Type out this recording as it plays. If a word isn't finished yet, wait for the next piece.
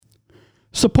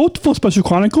Support for Special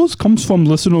Chronicles comes from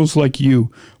listeners like you.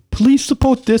 Please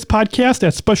support this podcast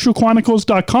at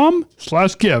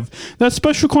specialchronicles.com/give. That's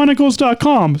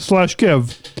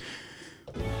specialchronicles.com/give.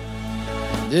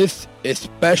 This is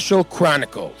Special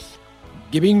Chronicles,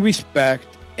 giving respect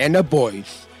and a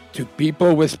voice to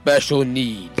people with special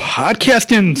needs.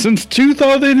 Podcasting since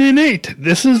 2008.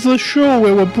 This is the show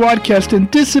where we're broadcasting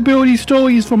disability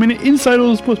stories from an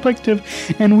insider's perspective,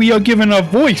 and we are giving a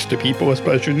voice to people with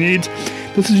special needs.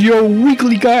 This is your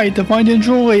weekly guide to find and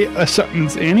enjoy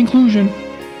acceptance and inclusion.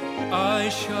 I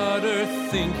shudder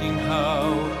thinking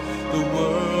how the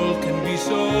world can be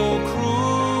so cruel.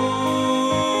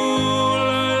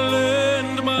 I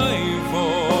lend my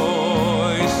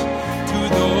voice to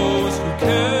those who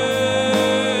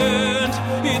can't.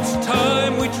 It's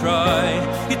time we try,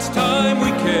 it's time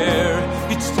we care,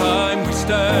 it's time we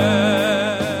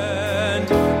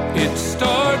stand. It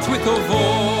starts with a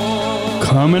voice.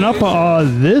 Coming up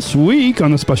this week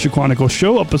on the Special Chronicles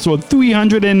Show, episode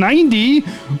 390,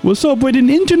 we're celebrating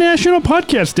International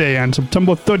Podcast Day on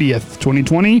September 30th,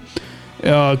 2020.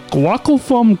 Guaco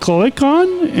from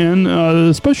ClickOn and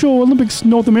the Special Olympics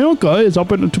North America is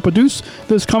helping to produce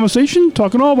this conversation,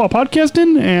 talking all about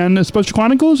podcasting and Special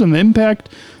Chronicles and the impact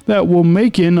that we're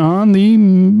making on the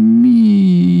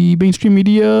mainstream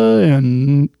media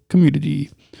and community.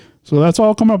 So that's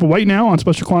all coming up right now on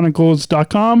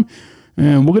specialchronicles.com.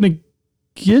 And we're going to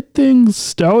get things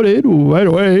started right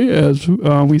away as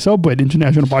we celebrate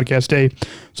International Podcast Day.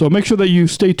 So make sure that you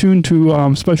stay tuned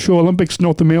to Special Olympics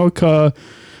North America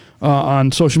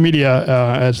on social media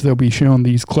as they'll be sharing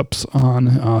these clips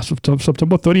on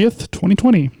September 30th,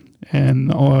 2020.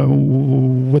 And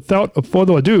without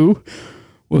further ado,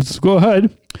 let's go ahead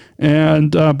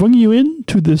and bring you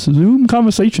into this Zoom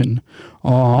conversation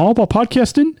all about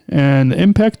podcasting and the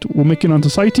impact we're making on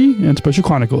society and Special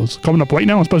Chronicles. Coming up right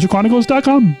now on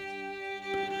specialchronicles.com.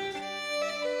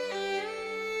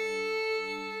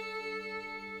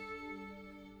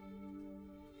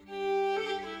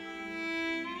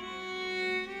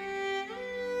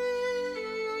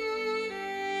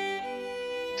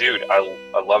 Dude, I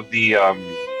love the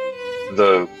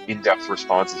in-depth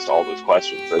responses to all those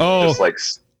questions. It just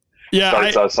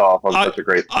starts us off on such a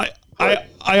great.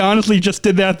 I honestly just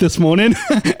did that this morning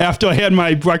after I had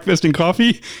my breakfast and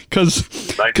coffee because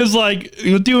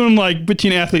doing like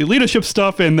between athlete leadership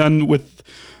stuff and then with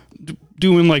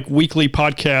doing like weekly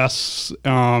podcasts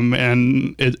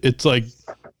and it's like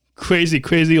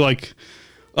crazy like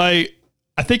I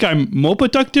think I'm more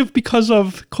productive because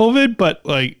of COVID, but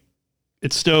like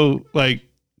it's still like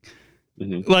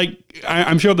like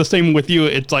I'm sure the same with you.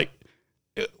 It's like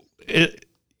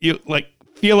you like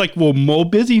feel like we're more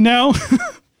busy now.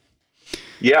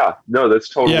 Yeah, no, that's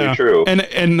totally true.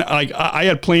 And like I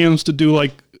had plans to do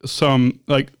like some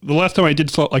like the last time I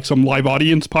did like some live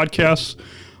audience podcasts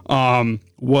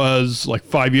was like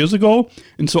 5 years ago,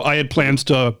 and so I had plans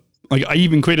to like I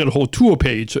even created a whole tour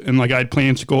page, and like I had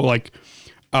plans to go like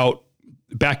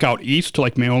back out east to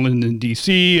like Maryland and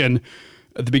DC, and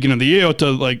at the beginning of the year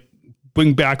to like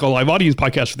bring back a live audience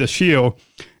podcast for this year.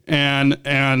 And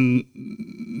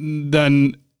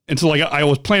so like I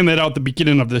was planning that out at the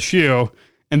beginning of this year,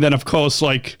 and then of course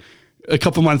like a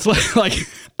couple months later, like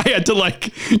I had to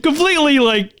like completely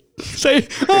like say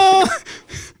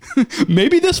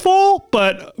maybe this fall,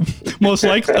 but most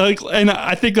likely and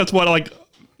I think that's what like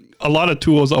a lot of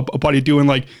tools are probably doing.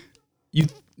 Like you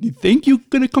think you're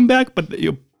gonna come back, but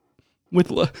you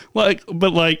with like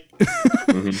but like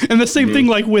and the same thing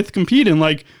like with competing,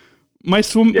 like my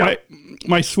swimming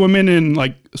and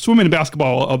like swimming and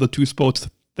basketball are the two sports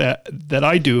that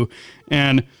I do,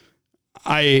 and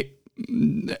I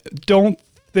don't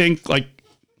think like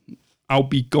I'll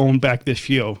be going back this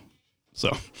year.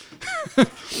 So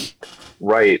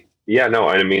right, yeah, no,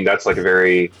 I mean that's like a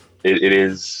very it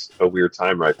is a weird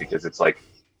time, right? Because it's like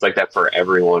that for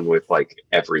everyone with like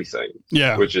everything.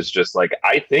 Yeah. Which is just like,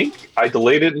 I think I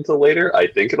delayed it until later. I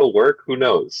think it'll work. Who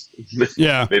knows?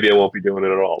 Yeah. Maybe I won't be doing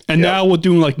it at all. And now we're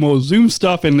doing like more Zoom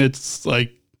stuff, and it's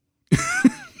like,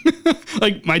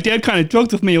 like my dad kind of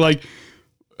joked with me like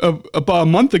about a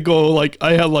month ago, like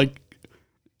I had like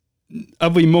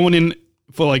every morning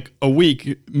for like a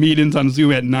week meetings on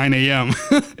Zoom at 9 a.m.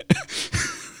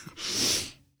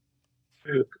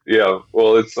 Yeah.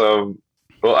 Well, it's,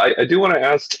 well, I do want to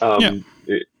ask,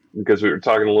 because we were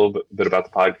talking a little bit about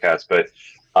the podcast, but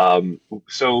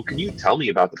so can you tell me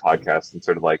about the podcast and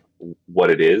sort of like what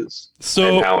it is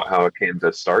and how it came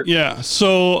to start? Yeah.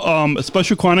 So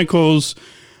Special Chronicles,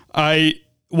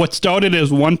 what started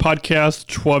as one podcast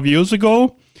 12 years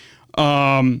ago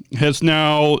has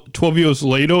now, 12 years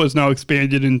later, is now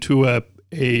expanded into a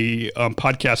a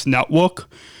podcast network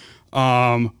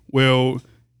where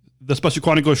the Special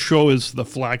Chronicles show is the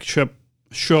flagship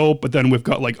show, but then we've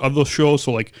got like other shows.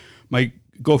 So like my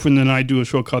girlfriend and I do a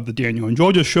show called the Daniel and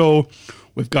Georgia Show.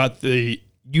 We've got the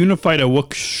Unified at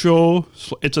Work show.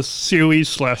 It's a series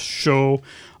 / show.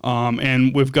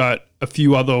 And we've got a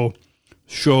few other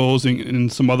shows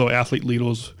and some other athlete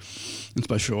leaders in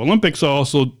Special Olympics are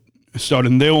also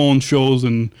starting their own shows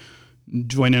and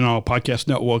joining our podcast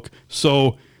network.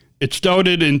 So it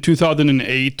started in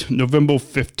 2008, November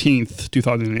 15th,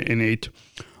 2008.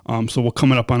 So we're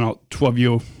coming up on our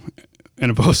 12-year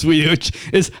anniversary, which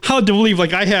is hard to believe.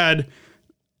 Like I had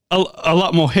a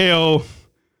lot more hair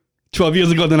 12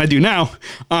 years ago than I do now.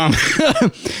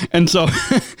 And so,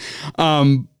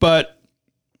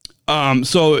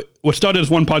 so what started as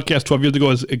one podcast 12 years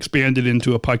ago has expanded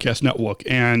into a podcast network.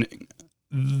 And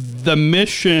the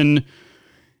mission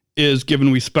is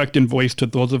giving respect and voice to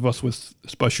those of us with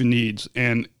special needs.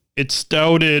 And it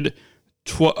started,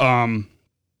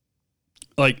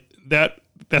 like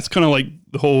that's kind of like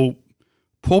the whole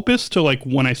purpose to like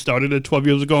when I started it 12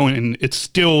 years ago. And it's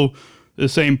still the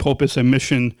same purpose and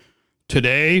mission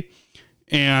today.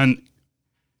 And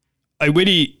I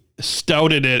really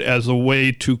started it as a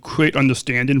way to create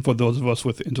understanding for those of us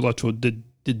with intellectual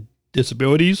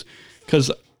disabilities, because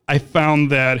I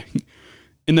found that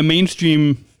in the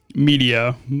mainstream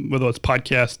media, whether it's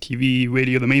podcast, TV,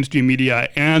 radio, the mainstream media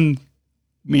and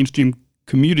mainstream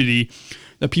community,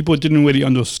 that people didn't really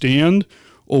understand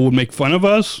or would make fun of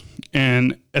us.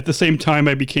 And at the same time,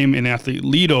 I became an athlete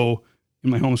leader in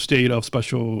my home state of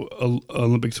Special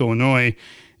Olympics, Illinois.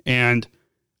 And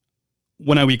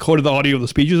when I recorded the audio of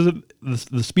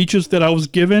the speeches that I was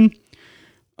given,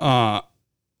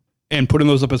 and putting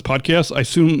those up as podcasts, I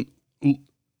soon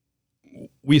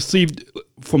received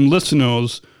from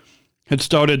listeners had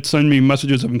started sending me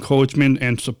messages of encouragement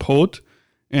and support.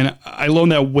 And I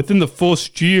learned that within the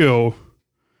first year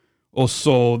or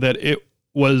so that it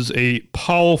was a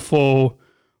powerful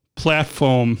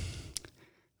platform.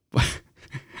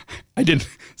 I didn't.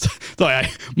 Sorry,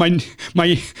 my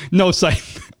notes. I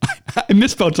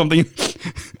misspelled something.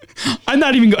 I'm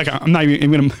not even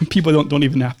gonna. People don't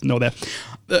even have to know that.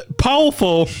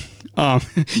 Powerful.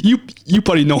 You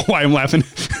probably know why I'm laughing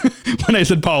when I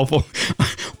said powerful.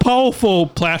 Powerful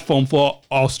platform for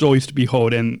all stories to be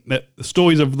heard, and the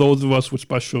stories of those of us with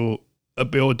special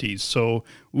abilities. So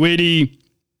really,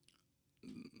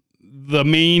 the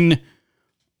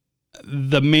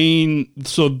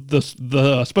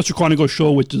Special Chronicles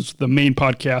show, which is the main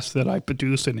podcast that I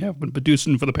produce and have been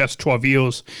producing for the past 12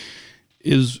 years,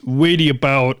 is really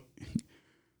about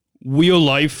real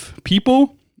life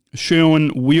people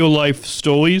sharing real life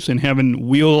stories and having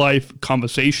real life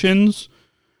conversations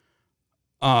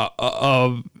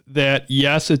of that.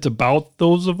 Yes, it's about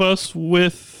those of us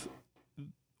with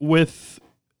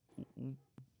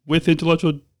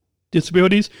intellectual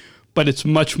disabilities, but it's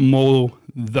much more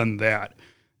than that.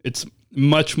 It's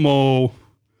much more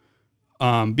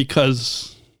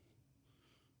because,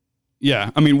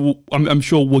 yeah, I mean, I'm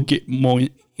sure we'll get more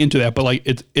into that, but like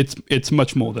it's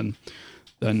much more than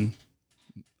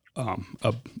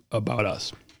about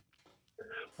us.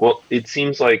 Well, it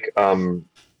seems like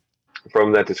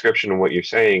from that description of what you're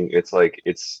saying, it's like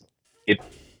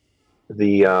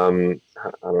the how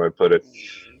do I put it?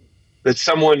 That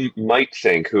someone might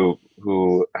think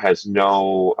who has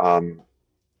no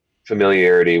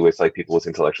familiarity with like people with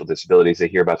intellectual disabilities, they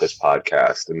hear about this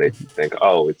podcast and they think,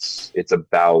 oh, it's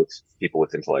about people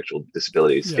with intellectual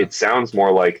disabilities. Yeah. It sounds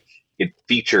more like it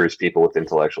features people with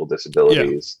intellectual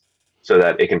disabilities, so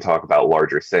that it can talk about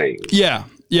larger things. Yeah,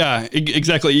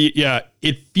 exactly. Yeah,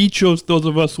 it features those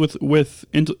of us with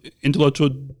intellectual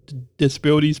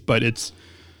disabilities, but it's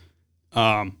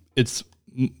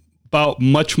about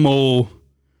much more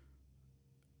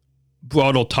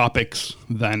broader topics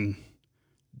than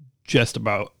just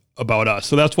about us.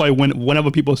 So that's why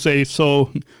whenever people say,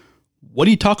 so what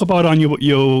do you talk about on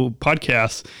your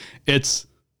podcast? It's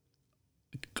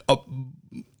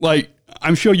like,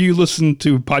 I'm sure you listen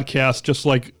to podcasts just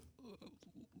like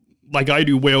I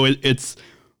do, where it's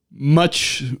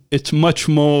much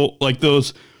more like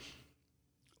those,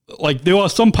 like there are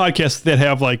some podcasts that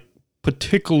have like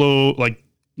particular, like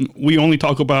we only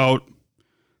talk about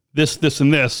this,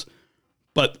 and this,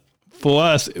 but for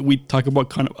us, we talk about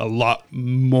kind of a lot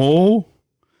more.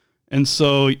 And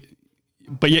so,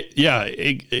 but yeah,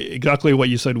 exactly what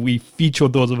you said. We feature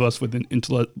those of us with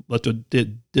intellectual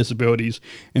disabilities,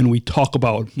 and we talk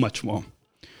about much more.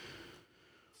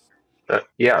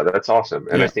 That's awesome.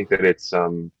 And I think that it's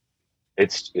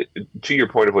to your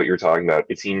point of what you're talking about.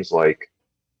 It seems like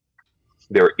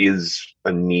there is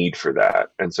a need for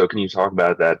that. And so can you talk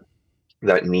about that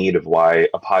need of why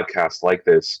a podcast like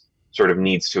this sort of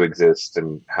needs to exist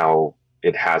and how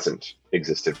it hasn't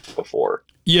existed before?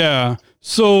 Yeah.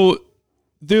 So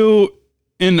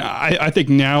and I think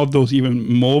now there's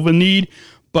even more of a need,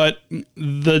 but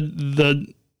there's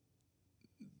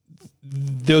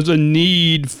a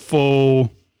need for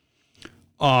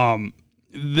the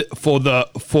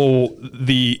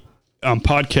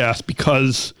podcast,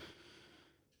 because,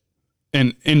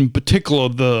 and in particular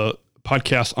the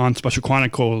podcast on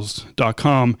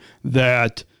SpecialChronicles.com,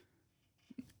 that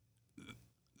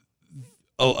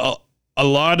a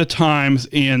lot of times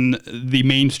in the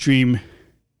mainstream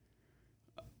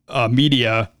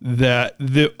media, that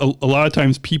a lot of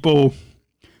times some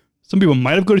people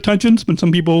might have good intentions, but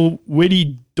some people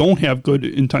really don't have good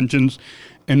intentions,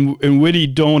 and really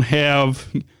don't have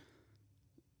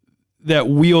that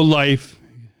real life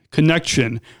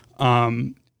connection.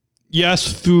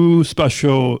 Yes, through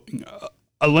Special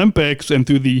Olympics and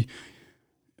through the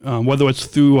whether it's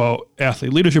through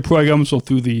athlete leadership programs or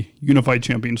through the Unified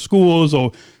Champion Schools,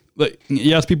 or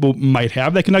yes, people might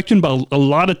have that connection, but a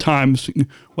lot of times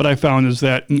what I found is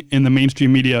that in the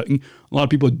mainstream media, a lot of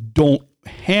people don't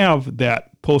have that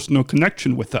personal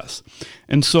connection with us.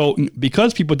 And so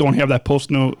because people don't have that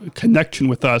personal connection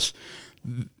with us,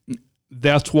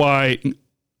 that's why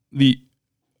the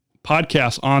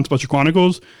podcast on Special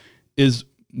Chronicles is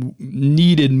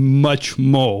needed much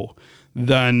more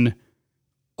than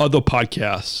other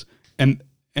podcasts. And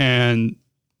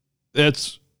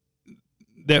that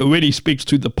really speaks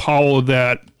to the power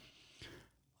that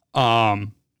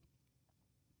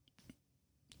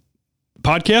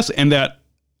podcasts, and that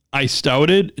I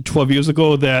started 12 years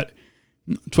ago. That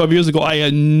 12 years ago I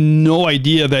had no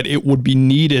idea that it would be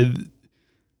needed,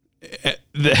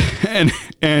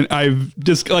 and I've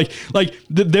just like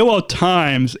there were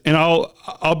times, and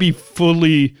I'll be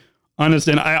fully honest,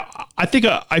 and I think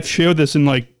I've shared this in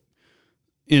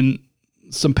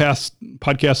some past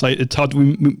podcasts. It's hard to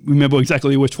remember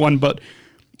exactly which one, but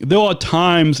there are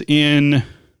times in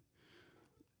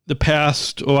the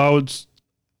past,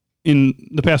 in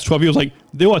the past 12 years,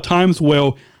 there were times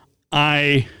where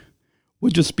I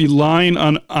would just be lying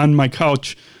on my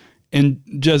couch and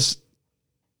just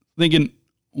thinking,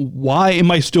 why am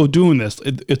I still doing this?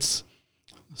 It's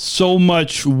so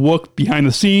much work behind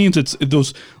the scenes. It's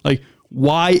those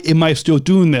why am I still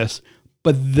doing this?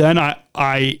 But then I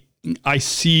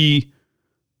see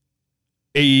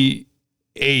a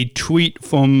tweet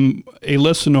from a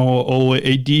listener, or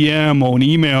a DM, or an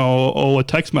email, or a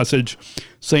text message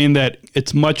saying that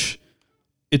it's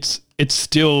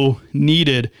still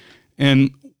needed. And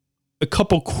a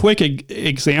couple quick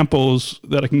examples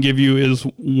that I can give you is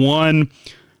one.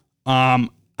 I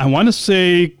want to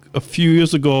say a few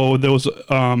years ago there was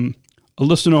a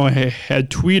listener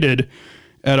had tweeted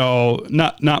at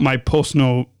not my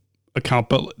personal account,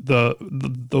 but the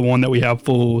one that we have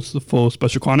for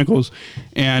Special Chronicles,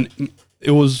 and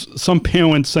it was some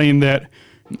parents saying that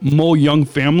more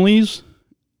parents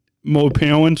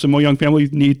and more young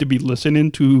families need to be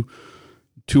listening to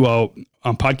our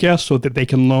podcast, so that they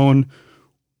can learn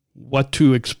what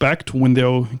to expect when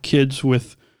their kids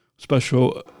with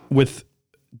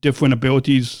different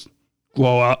abilities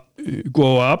grow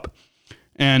up.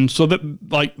 And so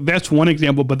that's one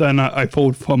example. But then I've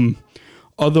heard from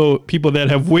other people that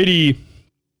have really,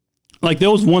 there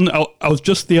was one, I was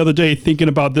just the other day thinking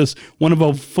about this. One of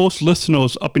our first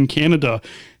listeners up in Canada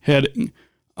had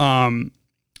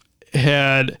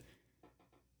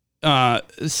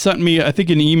sent me, I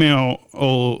think, an email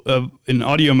or an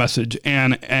audio message,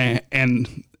 and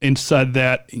said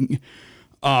that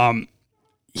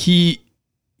he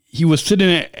was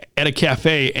sitting at a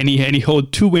cafe, and he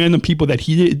heard two random people that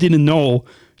he didn't know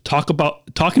talking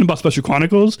about Special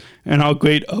Chronicles and how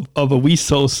great of a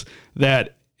resource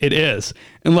that it is.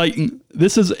 And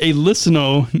this is a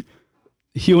listener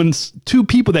hearing two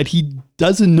people that he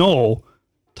doesn't know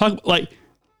talk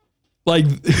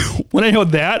when I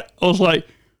heard that, I was like,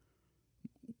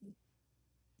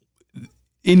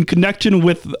 in connection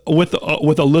with a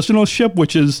listenership,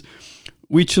 which is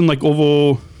reaching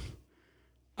over.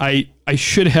 I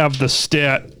should have the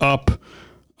stat up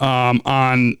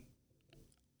on.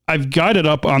 I've got it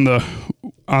up on the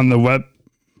website,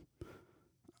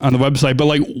 but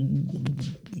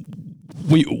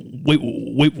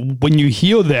when you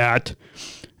hear that,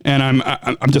 and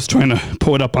I'm just trying to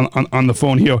pull it up on the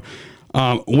phone here.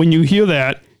 When you hear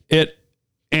that,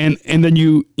 and then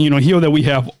you hear that we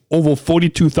have over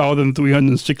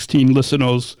 42,316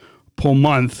 listeners per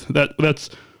month. That's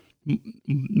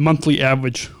monthly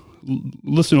average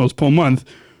listeners per month.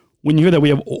 when you hear that we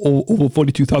have over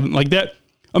 42,000, like that,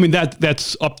 I mean,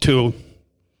 that's up to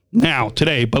now,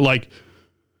 today, but like,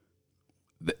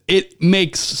 it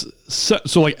makes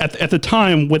so like at the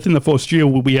time within the first year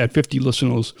we had 50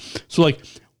 listeners. So like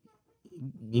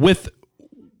when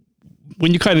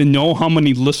you kind of know how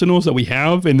many listeners that we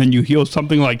have, and then you hear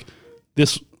something like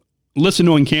this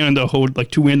listener in Canada who like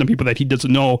two random people that he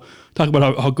doesn't know talk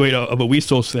about how great of a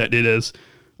resource that it is.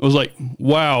 It was like,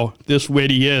 wow, this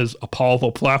really is a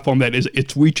powerful platform that is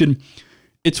it's reaching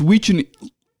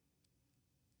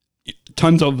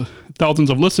tons of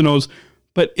thousands of listeners,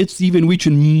 but it's even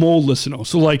reaching more listeners.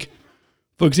 So like,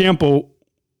 for example,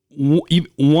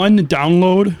 one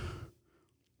download,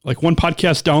 like one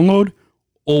podcast download,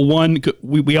 or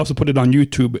we also put it on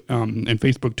YouTube and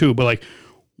Facebook too, but like,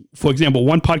 for example,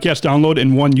 one podcast download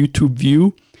and one YouTube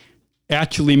view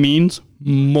actually means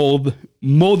more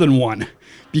than one,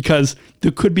 because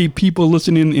there could be people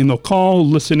listening in the call,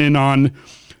 listening on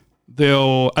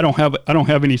their, I don't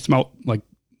have any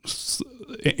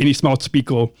smart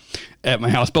speaker at my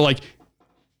house, but like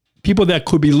people that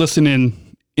could be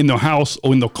listening in their house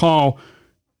or in their car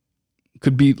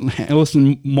could be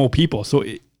listening more people. So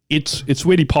it's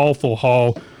really powerful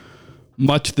how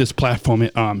much this platform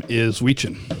is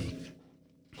reaching.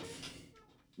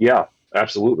 Yeah,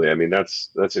 absolutely. I mean, that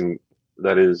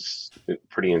is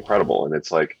pretty incredible, and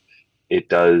it's like it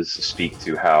does speak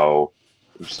to how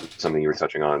something you were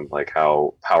touching on, like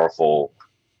how powerful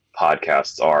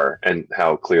podcasts are, and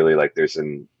how clearly like there's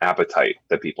an appetite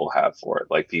that people have for it.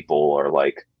 Like people are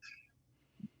like,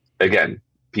 again,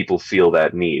 people feel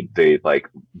that need. They like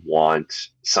want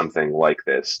something like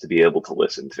this to be able to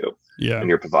listen to. Yeah. And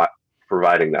you're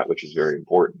providing that, which is very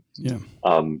important. Yeah.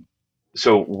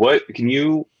 So what can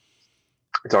you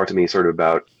talk to me sort of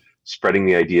about spreading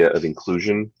the idea of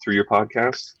inclusion through your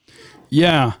podcast?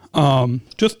 Yeah.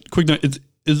 Just quick note,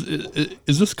 is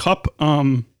this cup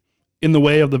in the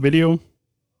way of the video?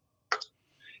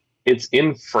 It's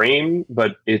in frame,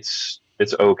 but it's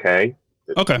okay.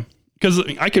 Okay. Because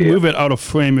I can move it out of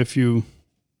frame if you...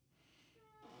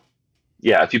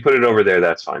 Yeah, if you put it over there,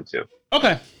 that's fine too.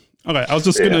 Okay. I was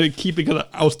just going to keep it because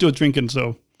I was still drinking,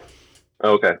 so...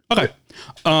 Okay.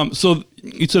 So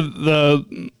you said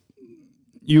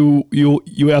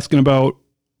you asking about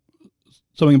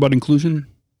something about inclusion?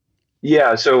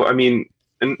 Yeah, so I mean,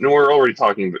 and we're already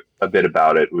talking a bit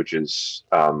about it, which is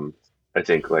I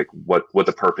think like what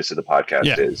the purpose of the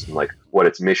podcast is, and like what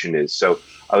its mission is. So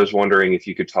I was wondering if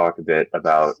you could talk a bit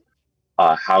about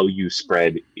how you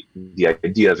spread the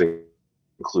idea of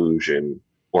inclusion,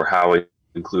 or how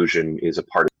inclusion is a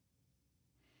part of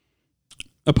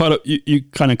you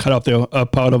kind of cut out there, a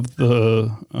part of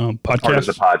the podcast. Part of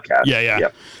the podcast. Yeah.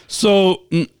 Yep. So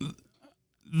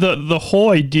the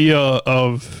whole idea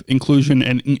of inclusion,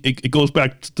 and it goes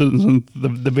back to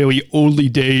the very early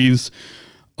days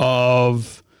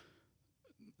of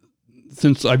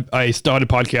since I started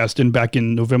podcasting back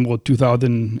in November of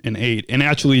 2008, and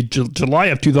actually July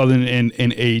of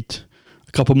 2008,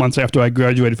 a couple months after I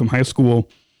graduated from high school,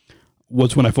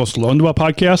 was when I first learned about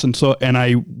podcasts.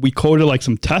 And we coded like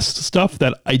some test stuff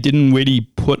that I didn't really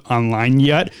put online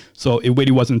yet. So it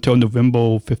really wasn't until November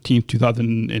 15th,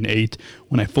 2008,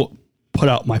 when I put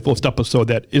out my first episode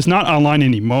that is not online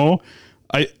anymore.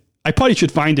 I probably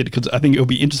should find it, because I think it would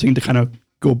be interesting to kind of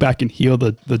go back and hear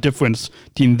the difference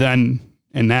between then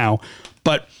and now.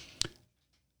 But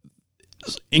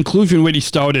inclusion really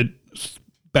started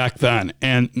back then,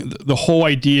 and the whole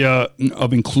idea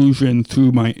of inclusion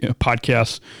through my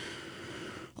podcast,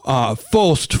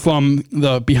 first from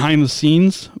the behind the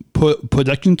scenes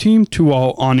production team to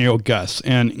our on-air guests.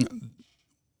 And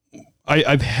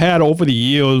I've had over the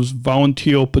years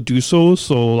volunteer producers.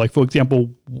 So like, for example,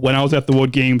 when I was at the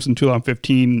World Games in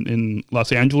 2015 in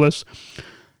Los Angeles,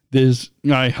 this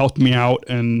guy helped me out,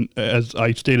 and as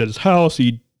I stayed at his house,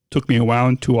 he took me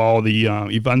around to all the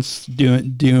events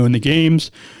during the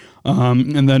games.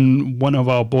 And then one of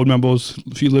our board members,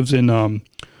 she lives in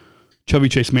Chevy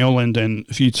Chase, Maryland, and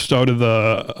she started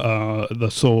the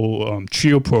Seoul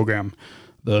cheer program,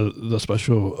 the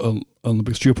Special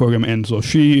Olympics cheer program. And so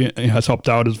she has helped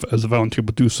out as a volunteer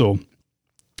producer.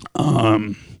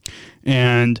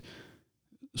 And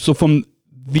so from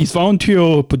these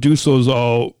volunteer producers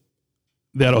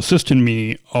that are assisting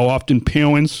me are often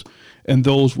parents and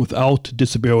those without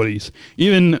disabilities.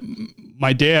 Even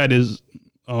my dad is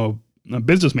a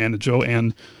business manager,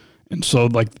 and so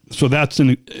that's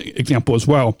an example as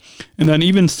well. And then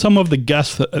even some of the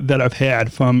guests that I've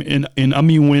had, from an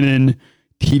Emmy-winning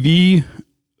TV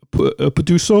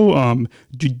producer,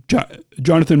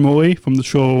 Jonathan Murray from the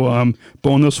show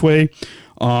Born This Way,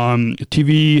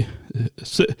 TV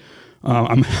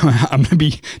I'm gonna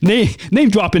be name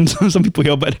dropping some people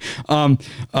here, but a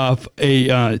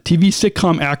TV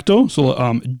sitcom actor.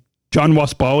 So John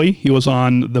Ross Bowie, he was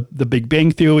on the Big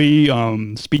Bang Theory,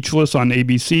 Speechless on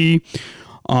ABC.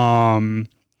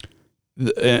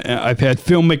 I've had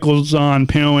filmmakers on,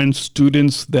 parents,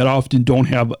 students that often don't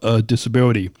have a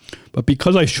disability. But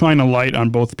because I shine a light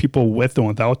on both people with and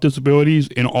without disabilities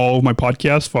in all of my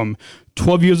podcasts from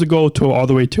 12 years ago to all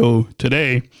the way till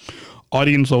today,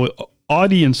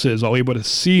 audiences are able to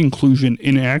see inclusion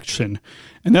in action.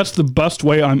 And that's the best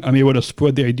way I'm able to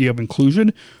spread the idea of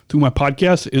inclusion through my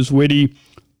podcast, is really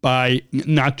by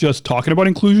not just talking about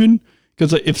inclusion.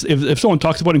 Because if someone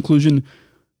talks about inclusion,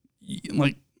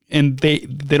 like, and they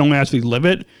don't actually live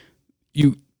it,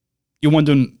 you're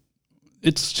wondering,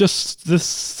 it's just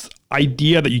this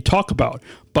idea that you talk about.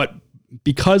 But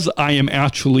because I am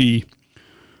actually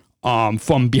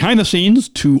from behind the scenes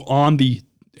to on the,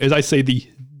 as I say, the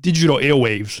digital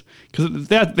airwaves, because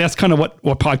that's kind of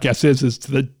what podcast is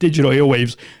the digital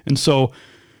airwaves. And so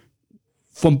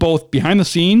from both behind the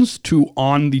scenes to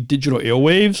on the digital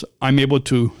airwaves, I'm able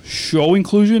to show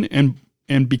inclusion, and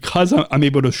because I'm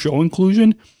able to show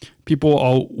inclusion, people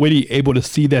are already able to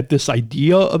see that this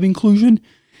idea of inclusion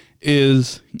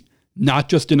is not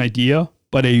just an idea,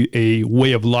 but a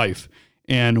way of life.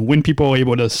 And when people are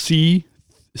able to see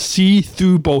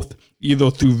through both, either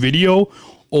through video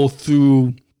or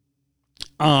through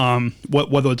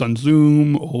whether it's on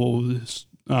Zoom or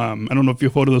I don't know if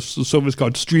you've heard of this service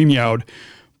called StreamYard,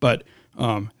 but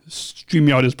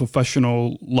StreamYard is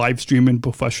professional live streaming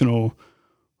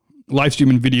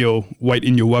video right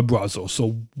in your web browser.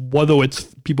 So whether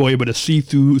it's people are able to see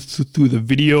through the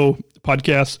video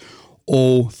podcast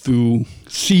or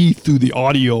see through the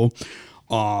audio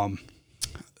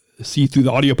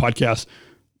podcast,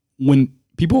 when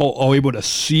people are able to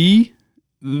see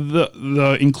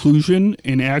the inclusion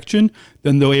in action,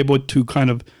 then they're able to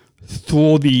kind of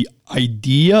throw the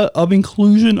idea of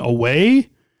inclusion away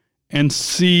and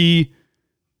see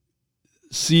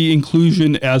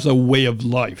inclusion as a way of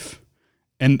life.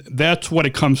 And that's what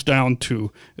it comes down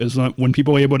to, is when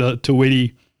people are able to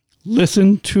really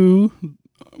listen to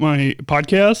my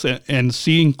podcast and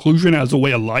see inclusion as a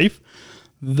way of life,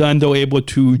 then they're able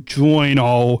to join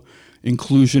our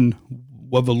inclusion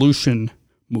revolution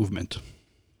movement.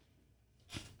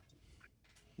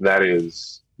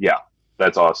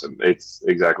 That's awesome. It's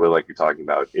exactly like you're talking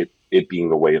about, it being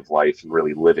the way of life and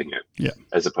really living it,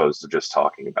 as opposed to just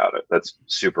talking about it. That's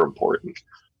super important.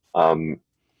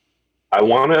 I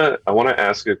want to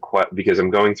ask a question, because I'm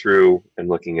going through and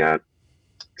looking at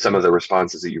some of the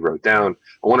responses that you wrote down.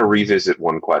 I want to revisit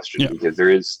one question, because there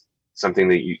is something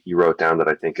that you wrote down that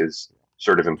I think is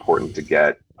sort of important to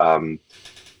get. And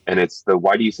it's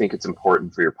why do you think it's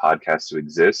important for your podcast to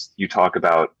exist? You talk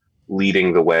about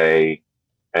leading the way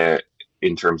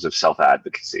in terms of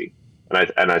self-advocacy.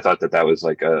 And I thought that was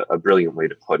like a brilliant way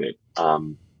to put it.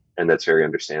 And that's very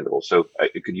understandable. So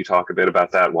could you talk a bit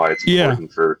about that, why it's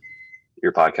important for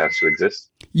your podcast to exist?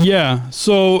 Yeah.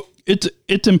 So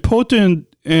it's important,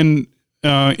 and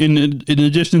in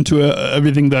addition to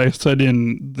everything that I said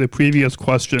in the previous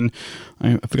question,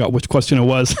 I forgot which question it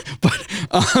was, but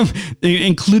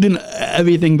including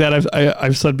everything that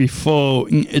I've said before,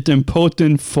 it's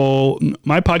important for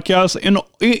my podcast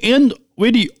and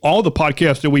really all the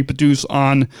podcasts that we produce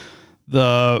on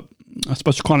the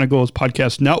Special Chronicles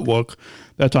Podcast Network,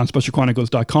 that's on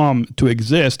specialchronicles.com, to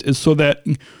exist, is so that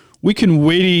we can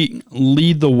really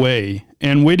lead the way,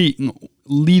 and really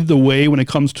lead the way when it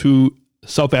comes to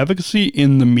self-advocacy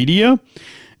in the media.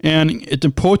 And it's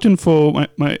important for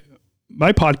my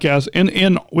podcast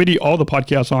and really all the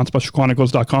podcasts on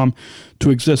specialchronicles.com to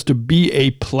exist, to be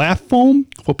a platform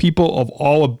for people of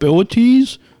all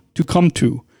abilities to come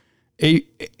to, a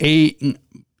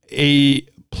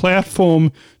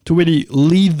platform to really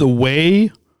lead the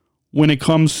way when it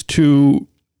comes to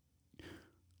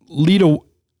lead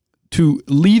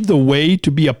the way, to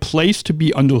be a place to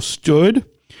be understood,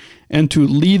 and to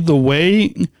lead the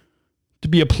way to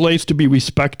be a place to be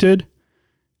respected.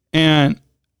 And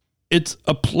it's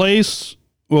a place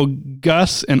where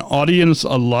guests and audience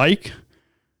alike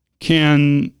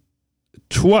can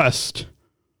trust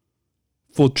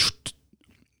for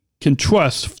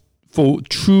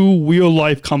true real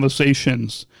life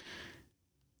conversations,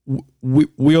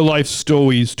 real life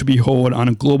stories to be heard on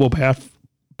a global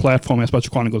platform at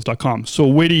specialchronicles.com.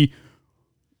 So really,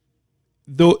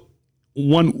 though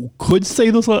one could say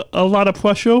there's a lot of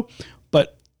pressure,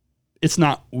 but it's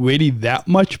not really that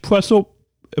much pressure,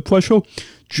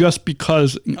 just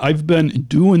because I've been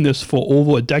doing this for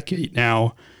over a decade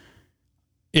now.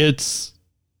 It's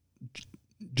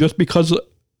just because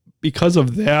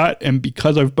of that, and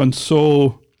because I've been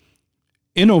so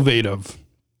innovative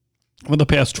for the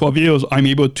past 12 years, I'm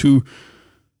able to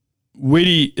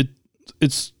really,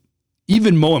 it's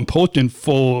even more important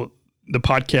for the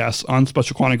podcast on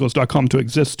specialchronicles.com to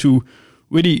exist, to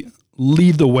really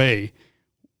lead the way.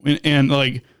 And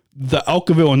like the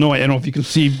Elk of Illinois, I don't know if you can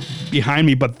see behind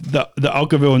me, but the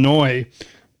Elk of Illinois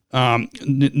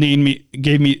they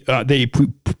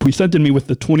presented me with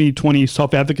the 2020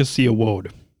 Self-Advocacy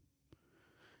Award.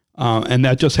 And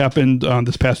that just happened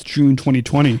this past June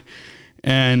 2020.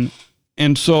 And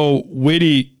so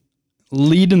really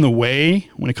leading the way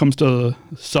when it comes to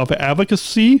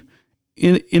self-advocacy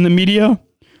in the media,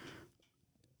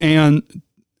 and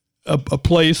a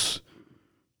place,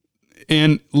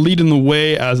 and leading the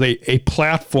way as a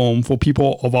platform for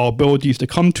people of all abilities to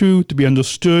come to be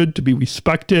understood, to be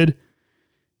respected,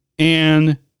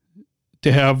 and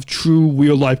to have true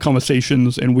real-life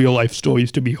conversations and real-life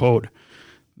stories to be heard.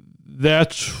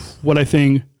 That's what I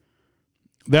think.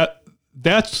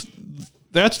 That's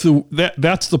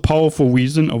the powerful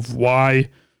reason of why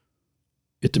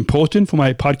it's important for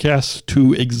my podcast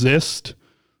to exist,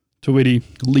 to really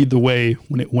lead the way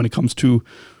when it comes to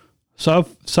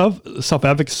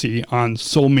self-advocacy on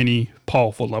so many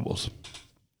powerful levels.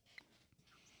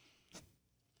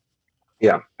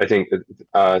 Yeah, I think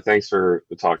thanks for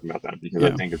talking about that, because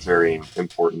I think it's very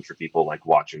important for people like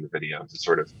watching the video to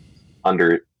sort of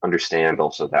understand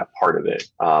also that part of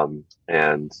it. And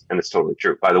it's totally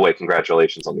true. By the way,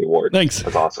 congratulations on the award. Thanks.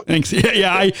 That's awesome. Thanks.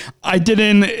 Yeah. I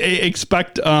didn't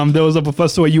expect, there was a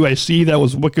professor at UIC that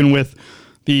was working with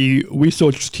the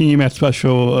research team at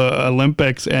Special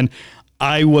Olympics, and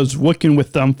I was working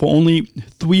with them for only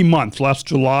 3 months, last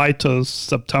July to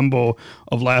September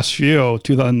of last year,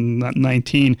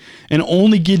 2019, and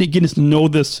only getting to know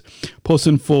this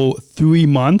person for 3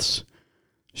 months.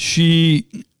 She,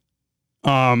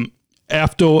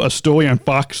 after a story on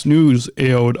Fox News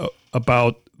aired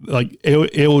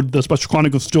aired the Special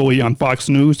Chronicles story on Fox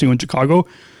News here in Chicago,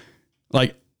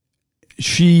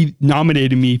 she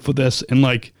nominated me for this, and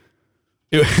I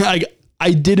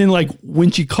didn't,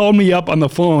 when she called me up on the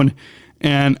phone,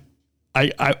 and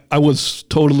I was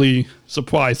totally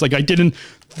surprised. I didn't,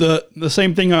 the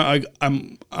same thing.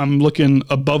 I'm looking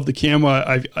above the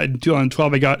camera. In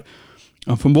 2012 I got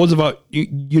from Roosevelt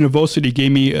University,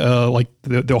 gave me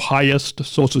their highest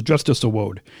social justice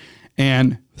award,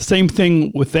 and same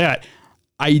thing with that.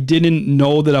 I didn't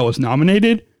know that I was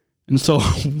nominated, and so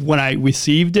when I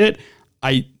received it,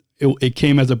 it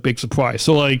came as a big surprise.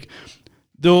 So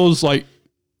those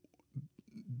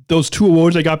two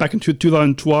awards I got back in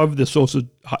 2012, this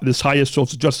highest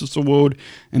social justice award,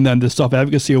 and then the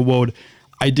self-advocacy award,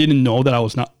 I didn't know that I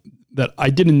was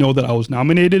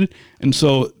nominated, and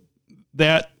so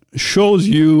that shows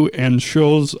you and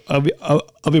shows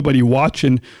everybody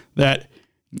watching that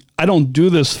I don't do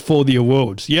this for the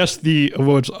awards. Yes, the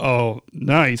awards are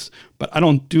nice, but I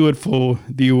don't do it for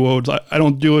the awards. I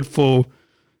don't do it to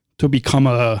become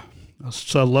a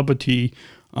celebrity.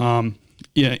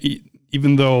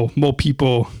 Even though more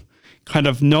people kind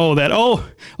of know that,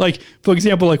 for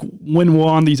example, when we're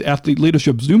on these athlete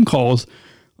leadership Zoom calls,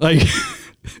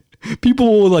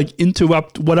 people will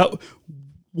interrupt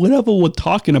whatever we're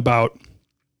talking about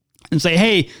and say,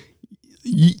 "Hey,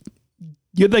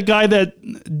 you're the guy that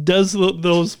does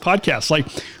those podcasts."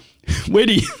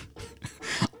 Wait,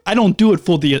 I don't do it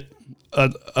for the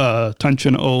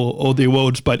attention or the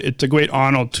awards, but it's a great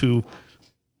honor to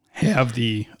have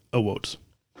the awards.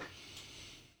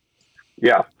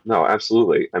 Yeah, no,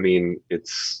 absolutely. I mean,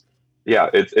 it's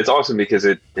awesome because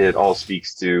it all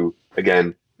speaks to,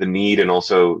 again, the need, and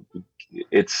also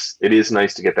it is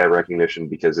nice to get that recognition,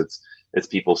 because it's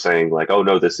people saying "Oh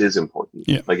no, this is important."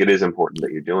 Yeah. It is important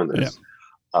that you're doing this.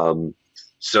 Yeah.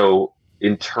 So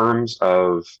in terms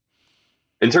of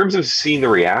seeing the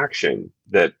reaction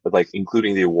that,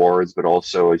 including the awards, but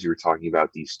also as you were talking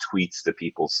about these tweets that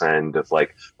people send of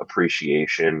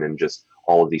appreciation and just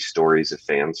all of these stories of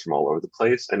fans from all over the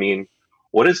place. I mean,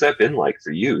 what has that been like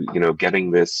for you,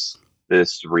 getting this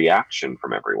reaction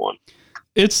from everyone?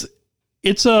 It's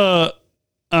a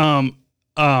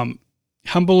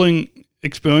humbling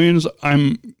experience.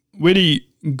 I'm really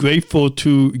grateful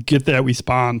to get that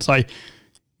response.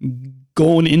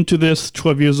 Going into this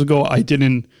 12 years ago, I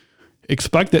didn't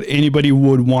expect that anybody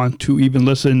would want to even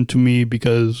listen to me,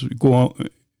 because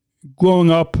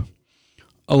growing up,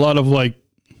 a lot of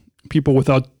people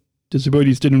without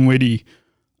disabilities didn't really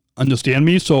understand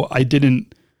me. So I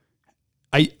didn't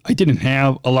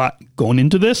have a lot going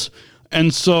into this.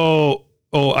 And so,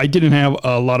 I didn't have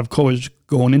a lot of courage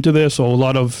going into this, or a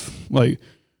lot of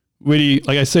really,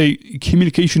 like I say,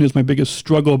 communication is my biggest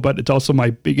struggle, but it's also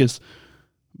my biggest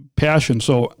passion.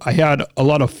 So I had a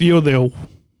lot of fear there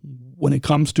when it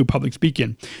comes to public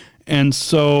speaking. And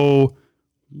so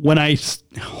when I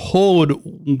saw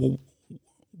those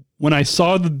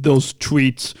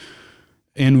tweets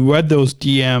and read those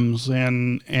DMs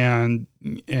and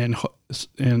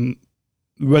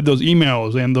read those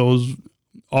emails and those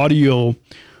audio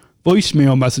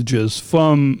voicemail messages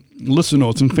from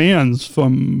listeners and fans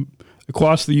from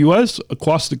across the U.S.,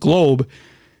 across the globe,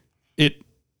 it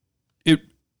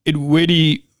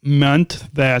really meant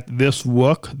that this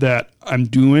work that I'm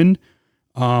doing,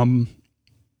 not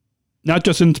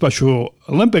just in Special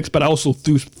Olympics, but also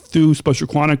through Special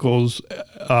Chronicles,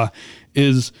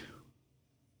 is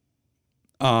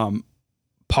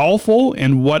powerful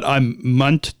and what I'm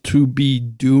meant to be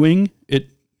doing.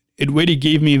 It really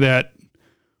gave me that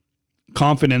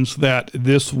confidence that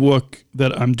this work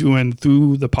that I'm doing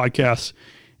through the podcast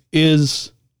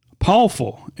is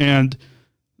powerful, and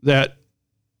that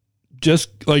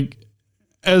just like,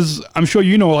 as I'm sure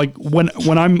you know, like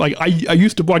when I'm like, I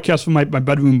used to broadcast from my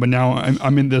bedroom, but now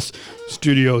I'm in this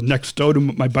studio next door to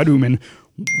my bedroom, and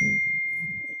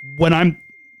when I'm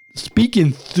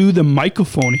speaking through the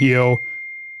microphone here,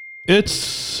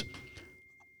 it's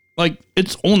like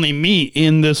it's only me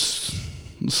in this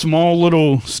small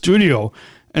little studio.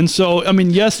 And so, I mean,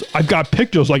 yes, I've got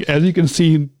pictures, like as you can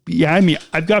see behind me,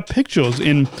 I've got pictures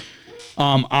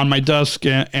on my desk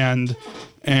and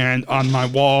on my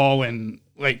wall, and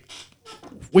like,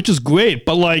 which is great,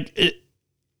 but like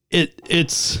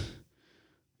it's,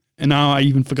 and now I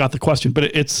even forgot the question, but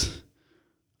it's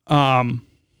I'm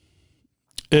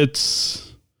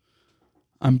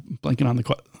blanking on the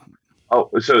question. Oh,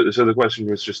 so the question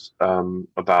was just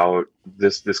about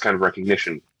this kind of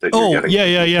recognition that you're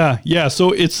getting. Yeah.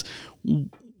 So it's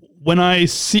when I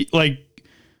see, like,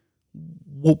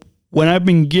 when I've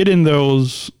been getting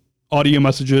those audio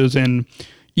messages and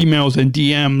emails and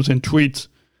DMs and tweets,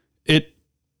 it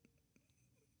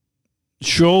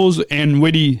shows and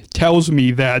really tells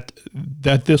me that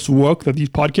this work, that these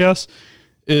podcasts,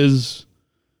 is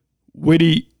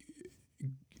really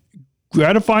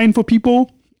gratifying for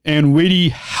people and really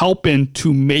helping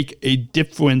to make a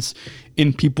difference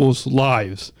in people's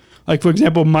lives. Like, for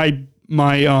example, my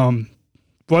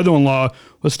brother-in-law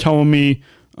was telling me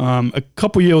a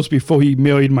couple years before he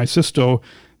married my sister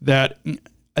that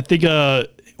I think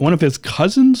one of his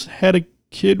cousins had a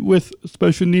kid with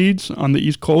special needs on the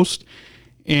East Coast,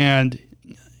 and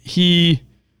he,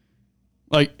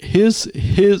 like, his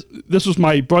this was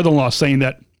my brother-in-law saying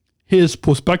that his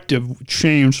perspective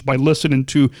changed by listening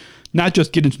to, not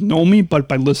just getting to know me, but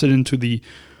by listening to the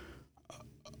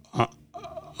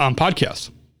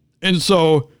podcast. And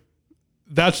so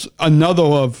that's another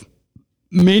of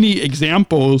many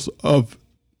examples of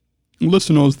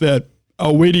listeners that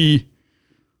are really,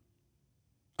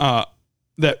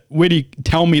 that really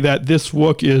tell me that this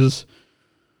work is,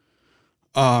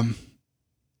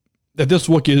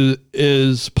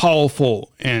 is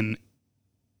powerful, and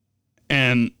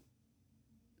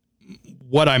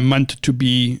what I'm meant to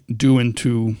be doing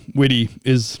to really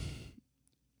is,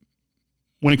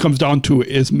 when it comes down to it,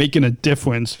 is making a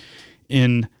difference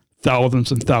in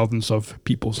thousands and thousands of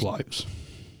people's lives.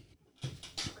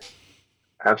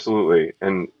 Absolutely.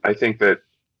 And I think that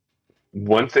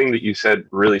one thing that you said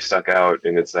really stuck out,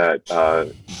 and it's that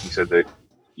you said that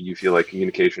you feel like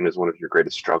communication is one of your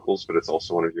greatest struggles, but it's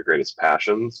also one of your greatest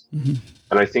passions. Mm-hmm.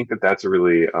 And I think that that's a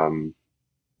really,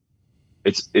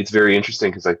 it's very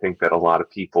interesting, because I think that a lot of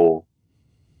people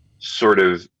sort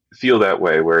of feel that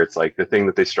way, where it's like the thing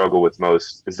that they struggle with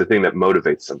most is the thing that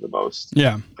motivates them the most.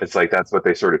 Yeah. It's like, that's what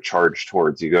they sort of charge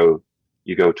towards. You go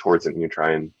towards it and you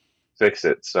try and fix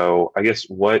it. So I guess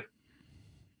what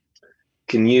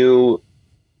can you,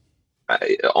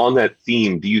 on that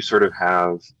theme, do you sort of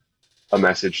have a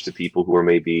message to people who are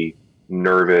maybe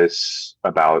nervous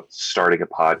about starting a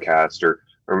podcast or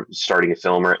starting a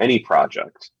film or any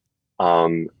project,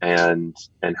 and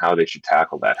how they should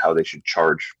tackle that, how they should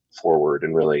charge forward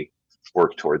and really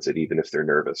work towards it, even if they're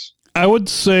nervous? I would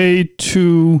say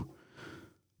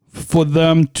for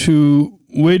them to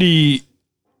really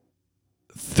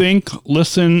think,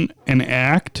 listen, and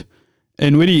act,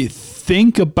 and really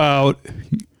think about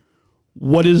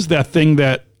what is that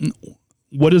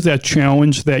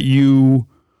challenge that you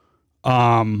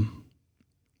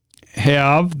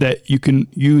have that you can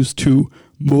use to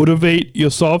motivate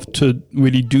yourself to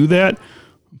really do that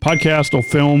podcast or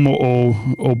film or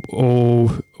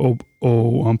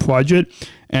project,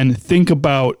 and think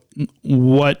about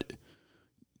what's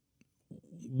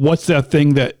that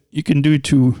thing that you can do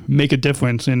to make a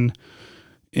difference in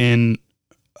in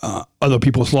other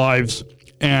people's lives,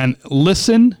 and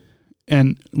listen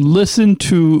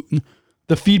to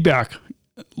the feedback,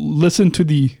 listen to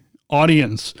the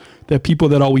audience, the people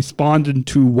that are responding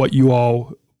to what you are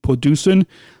producing,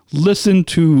 listen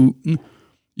to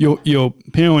your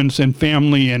parents and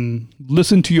family, and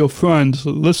listen to your friends,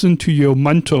 listen to your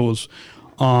mentors,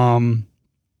 and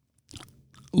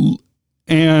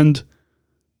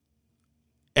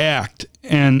act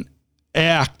in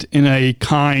a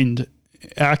kind,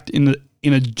 act in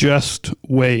a just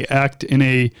way, act in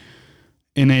a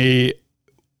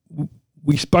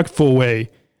respectful way,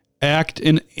 act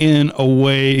in a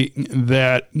way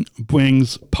that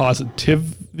brings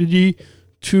positivity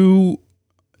to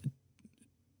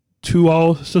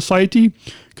our society.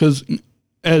 Because,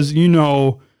 as you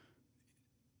know,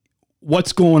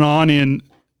 what's going on in,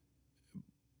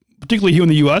 particularly here in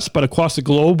the U.S., but across the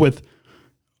globe, with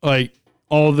like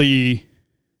all the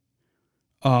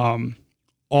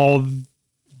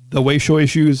racial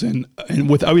issues and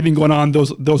with everything going on, there's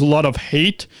a lot of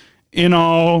hate in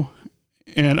all.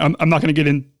 And I'm not going to get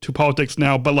into politics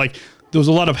now, but like there's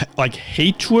a lot of like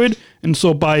hatred, and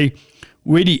so by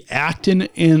really acting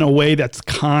in a way that's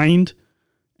kind,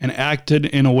 and acting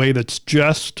in a way that's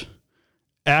just,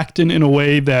 acting in a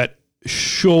way that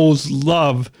shows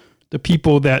love to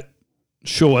people that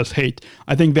show us hate.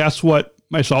 I think that's what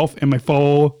myself and my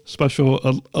fellow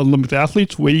Special Olympics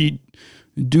athletes, we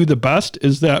do the best,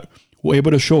 is that we're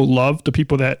able to show love to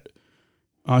people that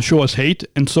show us hate.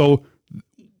 And so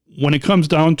when it comes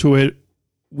down to it,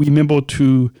 we remember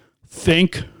to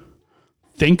think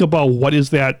about what is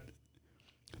that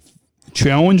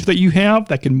challenge that you have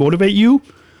that can motivate you.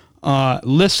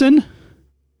 Listen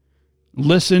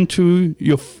to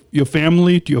your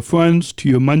family, to your friends, to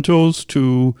your mentors,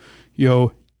 to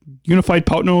your unified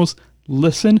partners.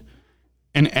 Listen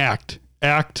and act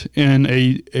in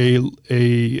a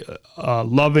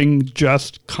loving,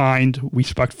 just, kind,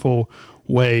 respectful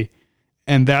way.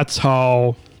 And that's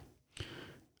how,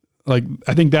 like,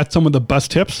 I think that's some of the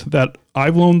best tips that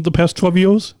I've learned the past 12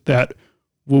 years that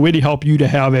will really help you to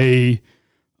have a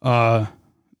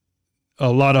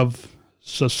lot of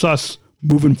success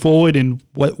moving forward in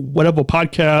whatever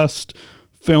podcast,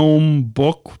 film,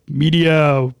 book,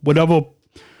 media, whatever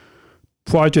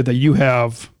project that you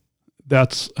have.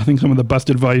 That's, I think, some of the best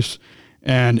advice.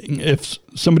 And if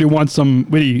somebody wants some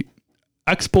really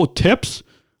expert tips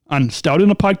on starting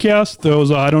a podcast,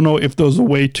 those, I don't know if there's a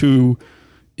way to,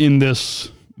 in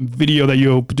this video that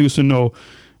you're producing, but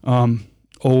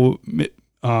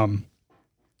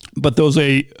there's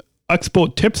a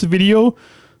expert tips video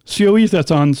series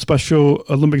that's on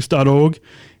SpecialOlympics.org.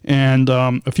 And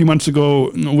a few months ago,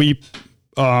 we,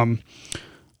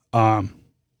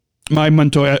 my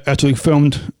mentor actually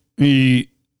filmed me,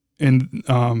 and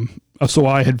so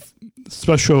I had,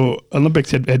 Special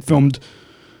Olympics had filmed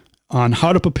on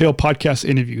how to prepare podcast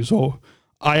interviews, or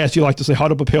I actually like to say how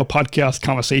to prepare podcast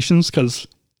conversations, because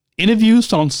interviews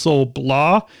sound so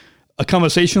blah. A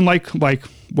conversation like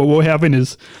what we're having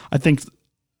is, I think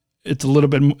it's a little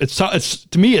bit, it's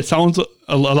to me, it sounds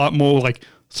a lot more like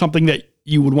something that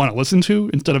you would want to listen to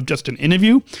instead of just an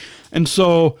interview. And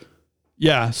so,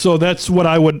 yeah, so that's what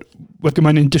I would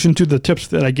recommend in addition to the tips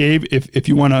that I gave.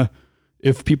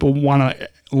 If people want to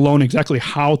learn exactly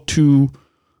how to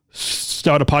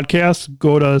start a podcast,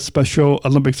 go to Special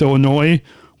Olympics Illinois,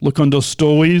 look under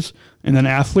stories, and then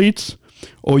athletes,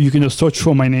 or you can just search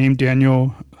for my name,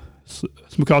 Daniel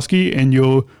Smrokowski, and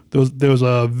there's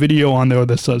a video on there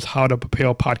that says how to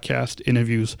prepare podcast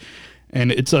interviews,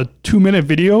 and it's a 2-minute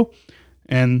video,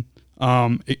 and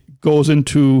it goes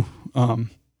into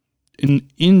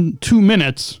in 2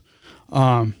 minutes,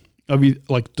 I'll be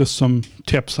like just some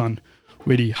tips on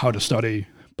really how to start a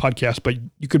podcast, but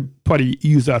you could probably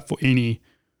use that for any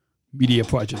media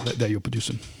project that you're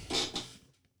producing.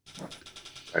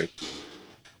 Right.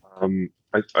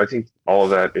 I think all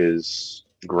of that is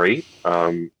great.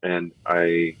 And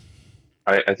I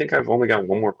think I've only got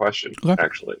one more question,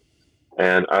 actually.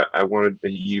 And I wanted,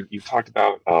 you talked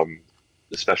about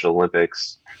the Special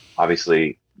Olympics.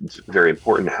 Obviously, it's very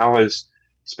important. How has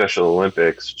Special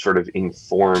Olympics sort of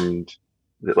informed,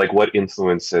 like, what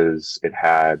influences it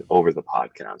had over the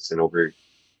podcast and over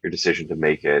your decision to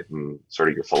make it, and sort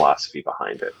of your philosophy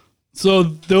behind it? So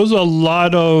there's a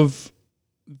lot of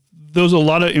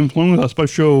influence that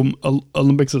Special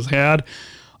Olympics has had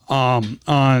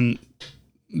on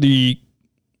the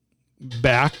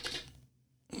back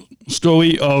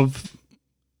story of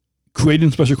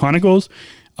creating Special Chronicles.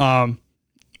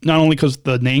 Not only because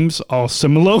the names are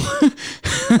similar,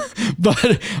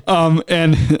 but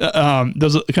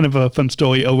there's a kind of a fun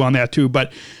story around that too.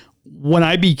 But when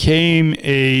I became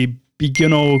a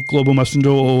beginner global messenger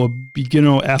or a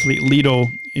beginner athlete leader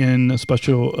in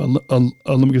Special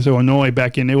Olympics Illinois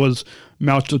back in, it was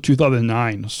March of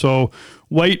 2009. So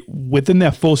right within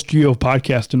that first year of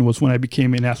podcasting was when I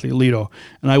became an athlete leader,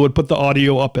 and I would put the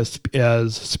audio up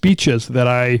as speeches that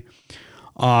I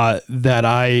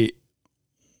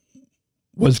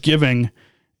was giving,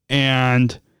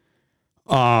 and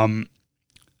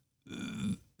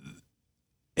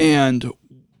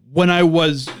when I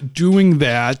was doing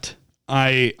that,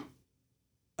 I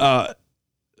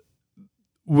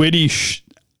really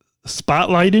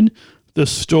spotlighted the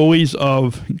stories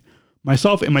of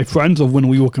myself and my friends of when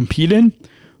we were competing,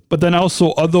 but then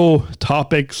also other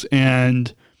topics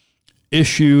and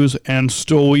issues and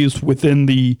stories within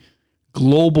the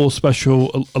global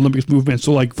Special Olympics movement.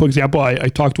 So, like, for example, I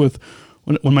talked with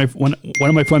one of my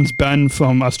friends, Ben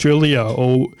from Australia,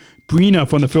 or Brina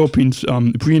from the Philippines.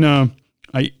 Brina,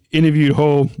 I interviewed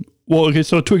her. Well, okay,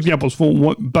 so two examples.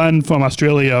 For Ben from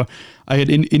Australia, I had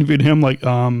interviewed him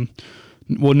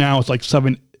now it's like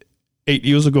 7-8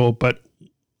 years ago, but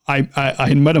I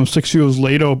had met him 6 years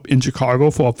later in Chicago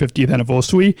for our 50th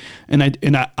anniversary, and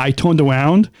I turned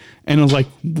around and it was like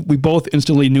we both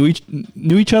instantly knew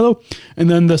each other. And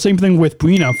then the same thing with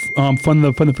Brina from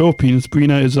the Philippines.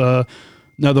 Brina is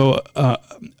another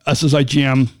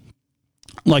SSIGM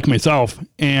like myself,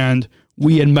 and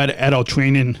we had met at our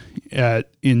training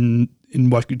in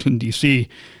Washington, D.C.,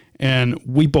 and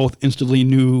we both instantly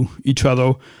knew each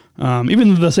other.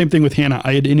 Even the same thing with Hannah.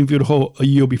 I had interviewed her a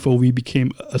year before we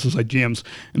became SSIGMs,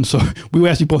 and so we were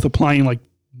actually both applying like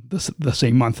the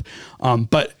same month.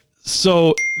 But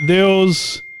so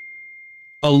there's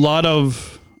a lot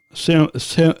of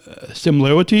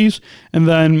similarities, and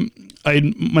then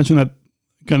I mentioned that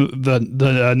kind of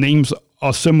the names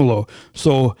are similar.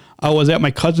 So I was at my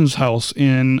cousin's house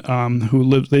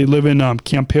they live in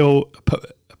Camp Hill,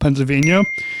 Pennsylvania,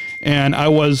 and I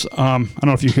was I don't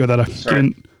know if you hear that.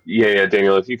 Sorry. Yeah,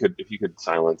 Daniel, if you could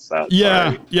silence that.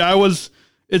 Yeah, sorry. Yeah,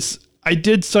 I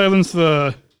did silence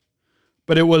but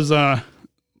it was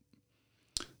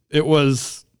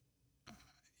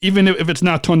even if it's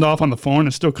not turned off on the phone,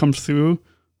 it still comes through.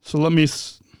 So let me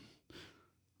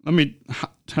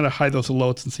try to hide those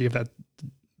alerts and see if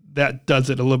that does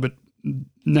it a little bit.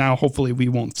 Now, hopefully we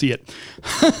won't see it.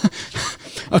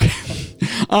 Okay.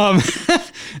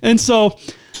 And so,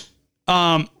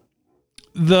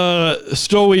 the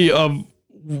story of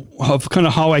kind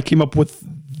of how I came up with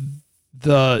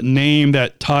the name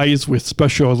that ties with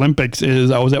Special Olympics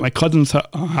is I was at my cousin's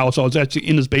house. I was actually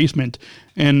in his basement,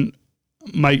 and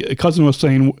my cousin was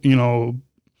saying,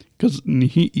 because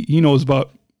he knows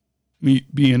about me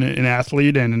being an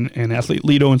athlete and an athlete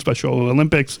leader in Special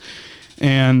Olympics,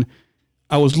 and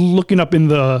I was looking up in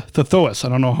the thesaurus. I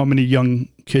don't know how many young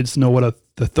kids know what a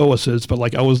thesaurus is, but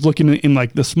like I was looking in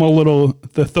like the small little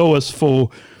thesaurus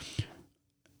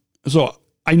so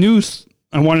I knew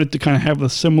I wanted to kind of have a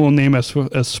similar name as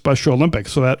Special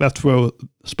Olympics. So that's where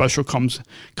special comes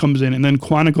in. And then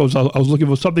Chronicles, I was looking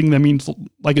for something that means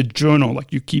like a journal,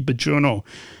 like you keep a journal.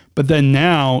 But then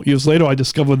now, years later, I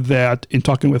discovered that in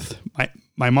talking with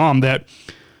my mom that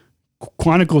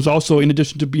Chronicles also, in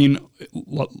addition to being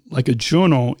like a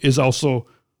journal, is also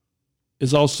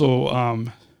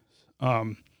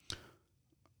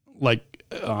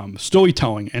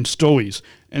storytelling and stories.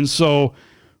 And so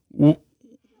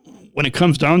when it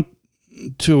comes down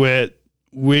to it,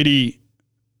 really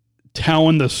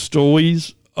telling the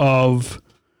stories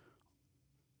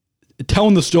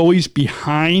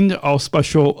behind our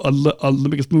Special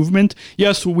Olympics movement.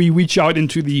 Yes, we reach out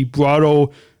into the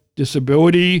broader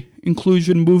disability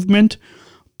inclusion movement,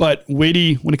 but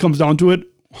really, when it comes down to it,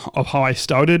 of how I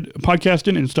started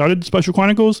podcasting and started Special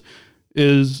Chronicles,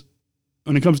 is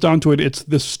when it comes down to it, it's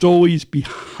the stories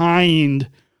behind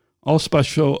our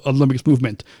Special Olympics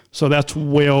movement. So that's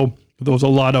where there's a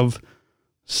lot of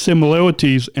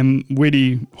similarities, and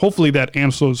really, hopefully that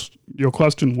answers your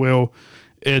question, Will.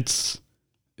 It's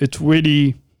these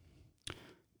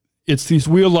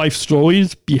real life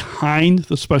stories behind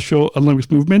the Special Olympics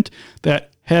movement that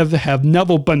have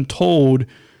never been told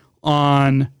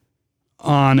on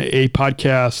a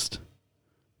podcast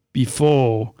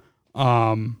before,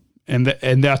 and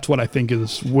that's what I think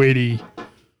is really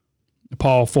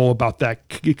powerful about that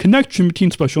connection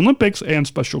between Special Olympics and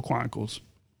Special Chronicles.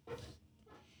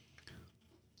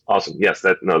 Awesome. Yes,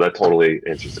 that totally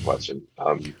answers the question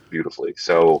beautifully.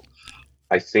 So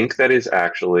I think that is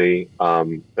actually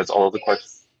that's all the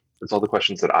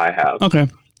questions that I have. Okay.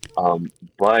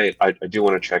 But I do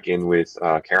want to check in with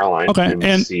Caroline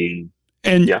and see.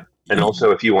 And yeah. And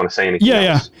also, if you want to say anything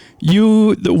else.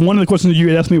 One of the questions you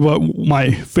had asked me about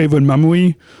my favorite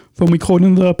memory from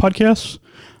recording the podcast.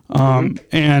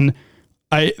 And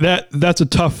that's a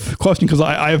tough question because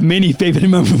I have many favorite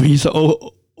memories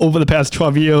over the past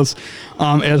 12 years.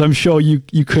 As I'm sure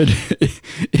you could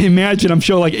imagine, I'm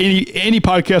sure like any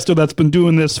podcaster that's been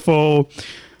doing this for,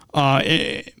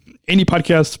 any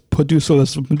podcast producer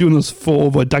that's been doing this for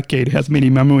over a decade has many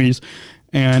memories.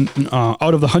 And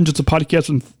out of the hundreds of podcasts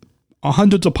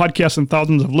and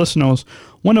thousands of listeners,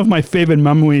 one of my favorite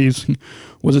memories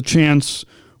was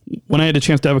when I had a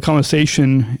chance to have a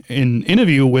conversation, an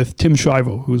interview with Tim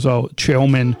Shriver, who's our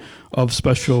chairman of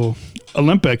Special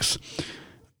Olympics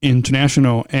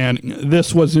International. And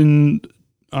this was in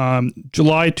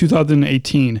July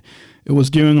 2018. It was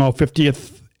during our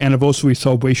 50th anniversary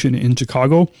celebration in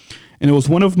Chicago. And it was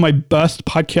one of my best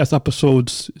podcast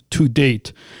episodes to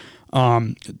date.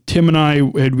 Tim and I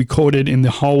had recorded in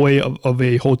the hallway of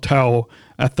a hotel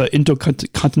at the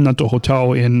Intercontinental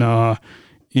Hotel in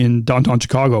downtown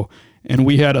Chicago. And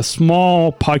we had a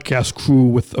small podcast crew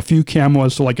with a few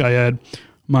cameras. So like I had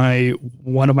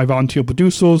one of my volunteer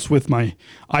producers with my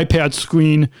iPad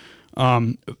screen,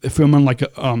 filming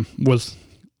was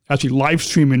actually live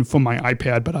streaming from my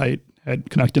iPad, but I had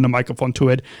connected a microphone to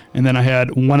it. And then I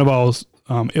had one of our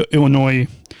Illinois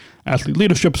athlete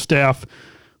leadership staff.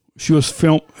 She was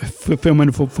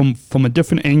filming from a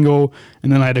different angle.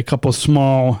 And then I had a couple of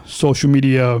small social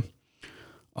media,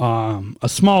 a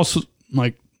small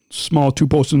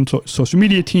 2-person social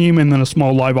media team, and then a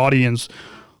small live audience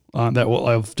that will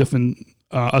have different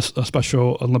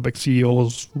Special Olympic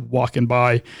CEOs walking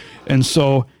by. And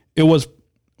so it was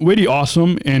really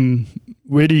awesome and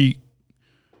really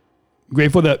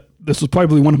grateful that this was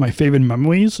probably one of my favorite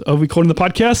memories of recording the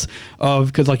podcast,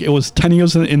 because like it was 10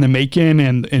 years in the making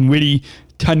and really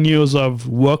 10 years of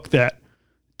work that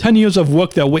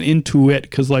went into it.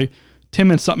 Because like Tim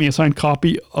had sent me a signed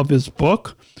copy of his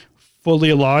book, Fully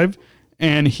Alive,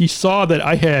 and he saw that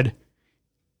I had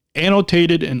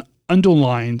annotated and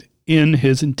underlined in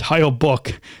his entire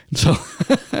book. So,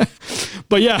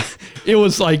 but yeah, it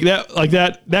was like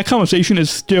that conversation is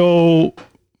still,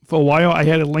 for a while I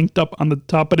had it linked up on the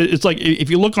top, but it's like, if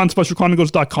you look on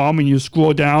specialchronicles.com and you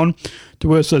scroll down to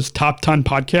where it says top 10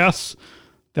 podcasts,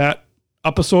 that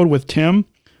episode with Tim,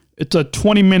 it's a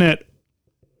 20-minute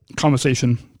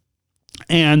conversation.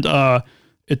 And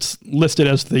it's listed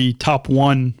as the top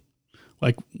one.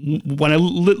 Like when I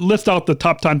list out the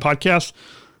top 10 podcasts,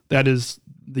 that is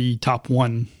the top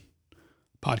one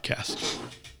podcast.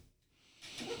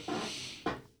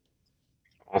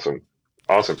 Awesome.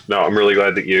 No, I'm really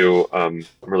glad that you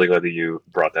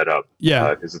brought that up.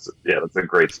 Yeah. Because that's a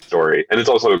great story. And it's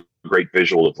also a great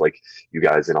visual of like you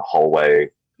guys in a hallway.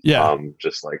 Yeah.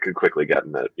 Just like whickly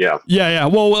getting it. Yeah. Yeah.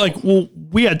 Well,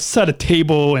 we had set a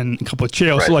table and a couple of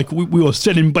chairs. Right. So like we were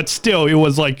sitting, but still it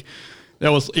was like,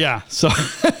 that was, yeah. So,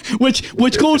 which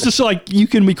goes to show like you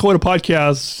can record a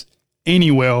podcast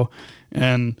anywhere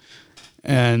and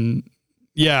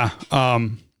yeah.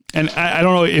 And I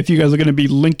don't know if you guys are going to be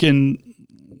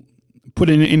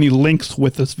putting any links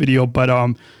with this video, but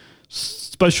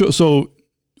so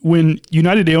when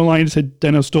United Airlines had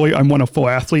done a story, I'm one of 4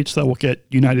 athletes that work at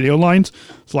United Airlines.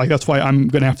 So like, that's why I'm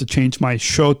going to have to change my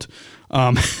shirt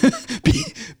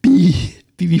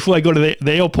before I go to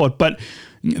the airport. But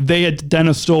they had done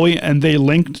a story and they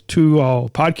linked to our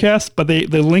podcast, but they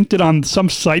linked it on some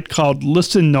site called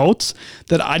Listen Notes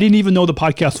that I didn't even know the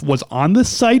podcast was on this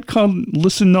site called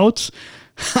Listen Notes.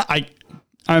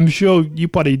 I'm sure you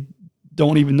probably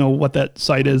don't even know what that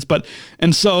site is,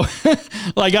 and so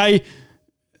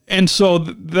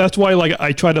that's why like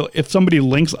I try to, if somebody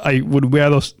links, I would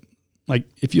rather, like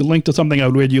if you link to something, I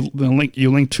would rather you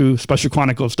link to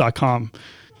specialchronicles.com,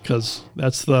 because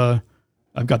that's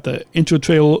I've got the intro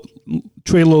trailer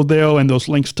there and those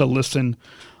links to listen.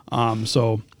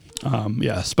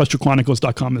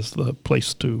 Specialchronicles.com is the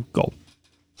place to go.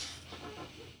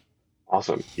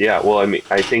 Awesome. Yeah. Well, I mean,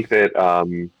 I think that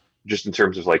just in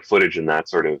terms of like footage and that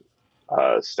sort of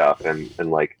stuff, and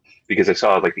like, because I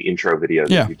saw like the intro video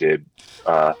that you did,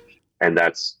 and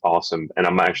that's awesome. And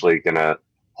I'm actually gonna,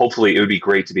 hopefully it would be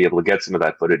great to be able to get some of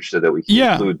that footage so that we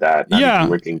can include that.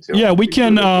 Linking to we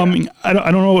can. I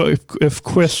don't know if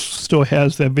Chris still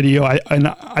has that video.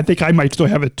 I think I might still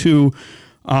have it too.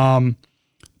 That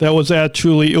was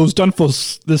actually, it was done for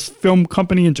this film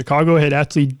company in Chicago. Had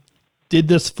actually did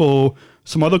this for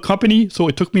some other company, so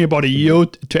it took me about a year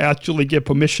to actually get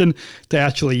permission to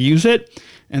actually use it.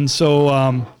 And so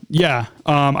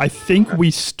I think we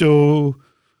should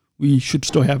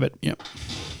still have it. Yeah.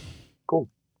 Cool.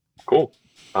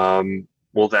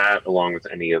 will that, along with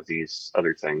any of these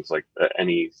other things, like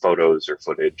any photos or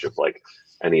footage of like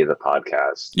any of the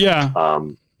podcasts,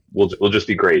 will just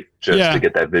be great to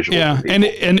get that visual. Yeah, and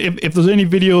if there's any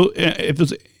video, if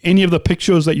there's any of the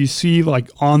pictures that you see like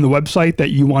on the website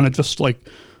that you want to just like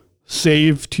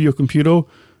save to your computer,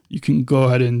 you can go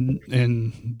ahead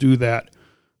and do that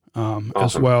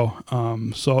as well.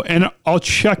 So, and I'll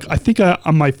check. I think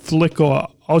on my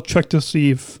Flickr, I'll check to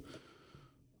see if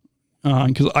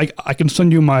because I can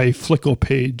send you my Flickr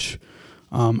page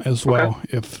as well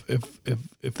if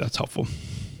that's helpful.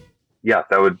 Yeah,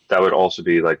 that would also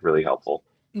be like really helpful.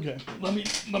 Okay, let me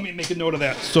make a note of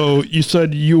that. So you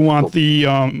said you want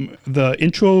the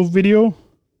intro video?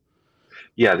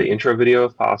 Yeah, the intro video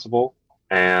if possible,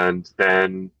 and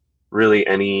then really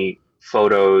any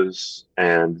photos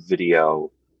and video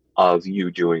of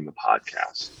you doing the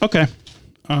podcast. Okay.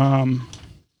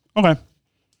 Okay.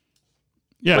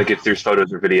 Yeah. Like if there's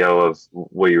photos or video of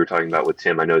what you were talking about with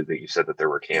Tim, I know that you said that there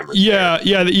were cameras. Yeah.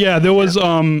 There was,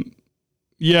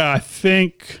 I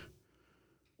think,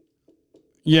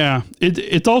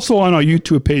 it's also on our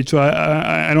YouTube page. So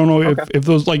I don't know if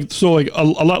those a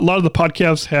lot of the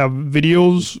podcasts have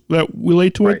videos that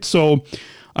relate to it. So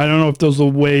I don't know if there's a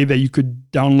way that you could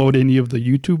download any of the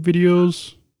YouTube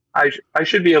videos. I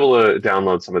should be able to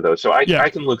download some of those. So I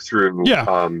can look through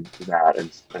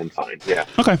that and find. Yeah.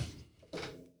 Okay.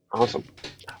 Awesome.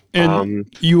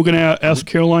 And you were going to ask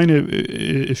Caroline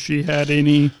if she had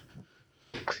any.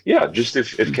 Yeah, just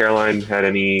if Caroline had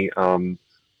any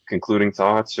concluding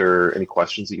thoughts or any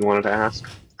questions that you wanted to ask.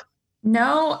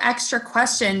 No extra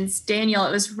questions, Daniel.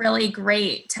 It was really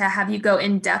great to have you go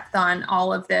in depth on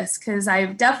all of this because I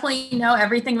definitely know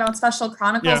everything about Special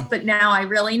Chronicles, but now I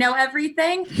really know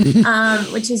everything,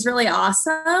 which is really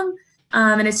awesome.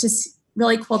 And it's just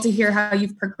really cool to hear how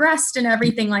you've progressed and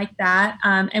everything like that.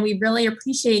 And we really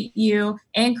appreciate you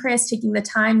and Chris taking the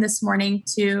time this morning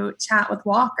to chat with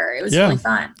Walker. It was really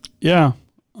fun. Yeah.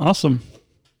 Awesome.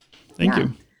 Thank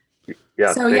you.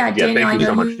 Yeah. So Daniel, I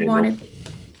know you wanted.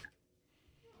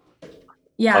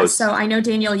 Yeah, so I know,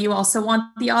 Daniel, you also want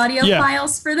the audio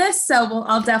files for this, so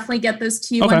I'll definitely get those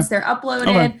to you once they're uploaded.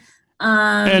 Okay.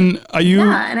 And are you...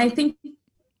 Yeah, and I think...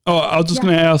 Oh, I was just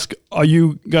going to ask, are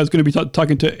you guys going to be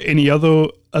talking to any other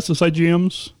SSI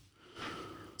GMs?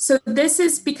 So this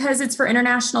is because it's for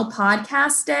International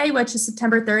Podcast Day, which is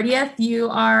September 30th. You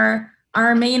are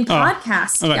our main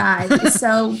podcast guy.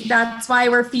 So that's why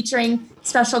we're featuring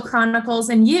Special Chronicles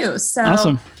and you. So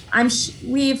awesome.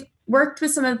 We've worked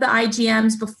with some of the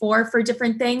IGMs before for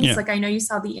different things. Yeah. Like I know you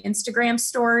saw the Instagram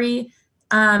story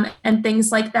and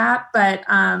things like that. But,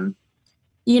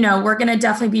 we're going to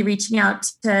definitely be reaching out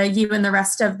to you and the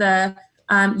rest of the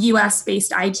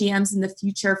US-based IGMs in the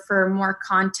future for more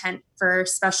content for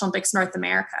Special Olympics North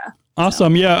America.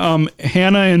 Awesome. So. Yeah.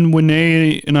 Hannah and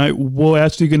Winnie and I will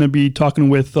actually going to be talking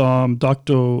with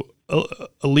Dr.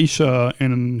 Alicia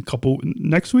in a couple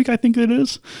next week, I think it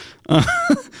is.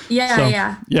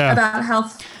 Yeah. About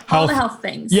health, all the health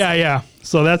things. Yeah.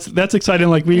 So that's exciting.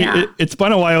 Like it's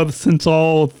been a while since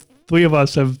all three of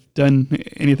us have done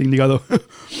anything together.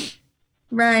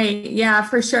 Right. Yeah,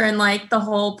 for sure. And like the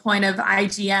whole point of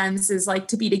IGMs is like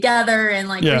to be together and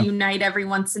like reunite every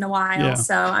once in a while. Yeah.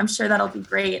 So I'm sure that'll be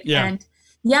great. Yeah.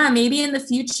 And maybe in the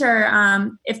future,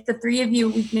 if the three of you,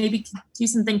 we maybe could do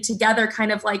something together,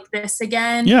 kind of like this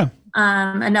again. Yeah.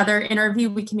 Another interview,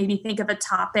 we can maybe think of a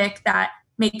topic that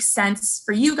makes sense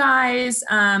for you guys.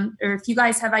 Or if you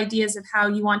guys have ideas of how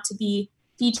you want to be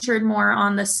featured more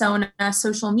on the SONA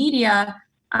social media,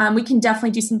 we can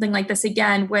definitely do something like this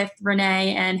again with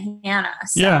Renee and Hannah.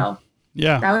 So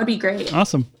that would be great.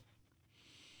 Awesome.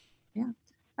 Yeah.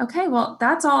 Okay. Well,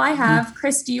 that's all I have.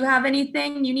 Chris, do you have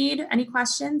anything you need? Any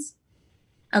questions?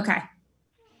 Okay.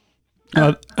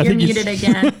 I you're muted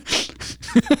again.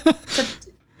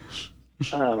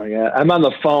 Oh my God. I'm on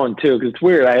the phone too, because it's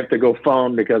weird. I have to go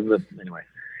phone because of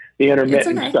the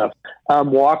intermittent stuff.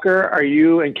 Walker, are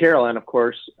you, and Carolyn, of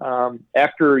course,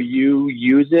 after you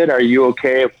use it, are you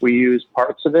okay if we use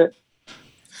parts of it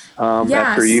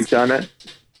after you've done it?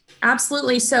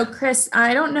 Absolutely. So Chris,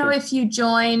 I don't know if you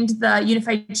joined the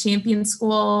Unified Champion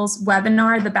Schools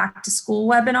webinar, the back to school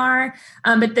webinar,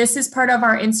 but this is part of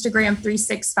our Instagram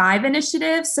 365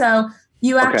 initiative. So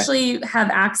you actually have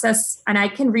access, and I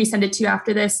can resend it to you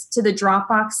after this, to the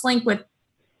Dropbox link with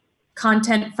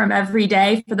content from every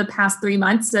day for the past 3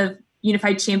 months of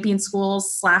Unified Champion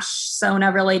Schools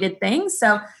 /SONA related things.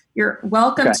 So you're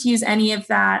welcome to use any of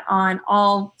that on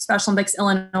all Special Olympics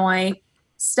Illinois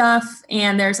stuff.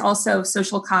 And there's also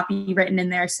social copy written in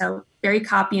there. So very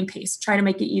copy and paste. Try to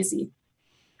make it easy.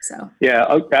 So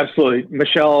yeah, absolutely.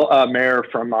 Michelle Mayer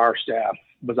from our staff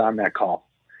was on that call.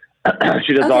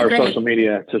 She does all our social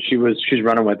media, so she's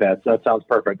running with that. So that sounds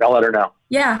perfect. I'll let her know.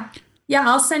 Yeah,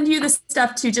 I'll send you the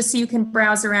stuff too, just so you can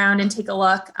browse around and take a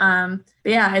look. But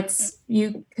yeah,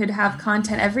 you could have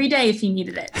content every day if you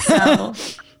needed it. So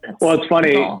well, it's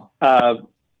funny.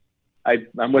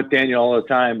 I'm with Daniel all the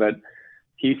time, but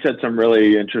he said some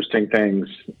really interesting things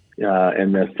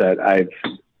in this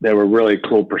that were really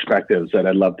cool perspectives that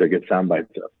I'd love to get sound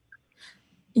bites of.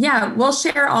 Yeah, we'll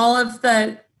share all of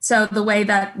so the way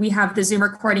that we have the Zoom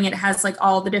recording, it has like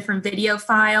all the different video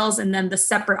files and then the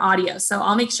separate audio. So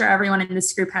I'll make sure everyone in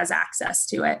this group has access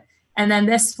to it. And then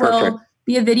this will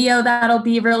be a video that'll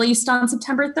be released on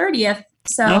September 30th.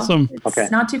 So awesome. It's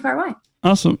not too far away.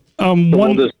 Awesome.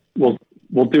 We'll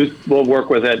work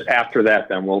with it after that.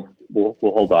 Then we'll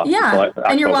hold off. Yeah.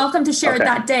 And you're welcome to share it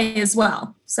that day as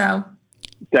well. So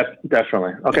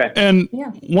definitely. Okay. And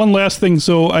one last thing.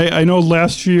 So I know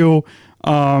last year,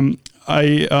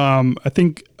 I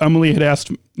think Emily had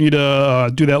asked me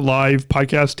to do that live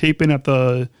podcast taping at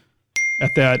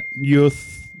that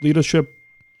youth leadership.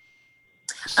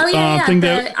 Oh yeah, thing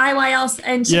the IYL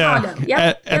in Chicago.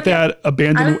 At that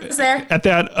abandoned. I was there. At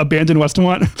that abandoned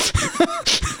restaurant.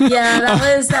 Yeah,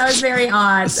 that was very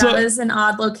odd. That was an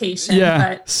odd location.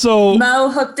 Yeah. But so Mo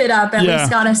hooked it up. At least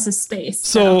got us a space.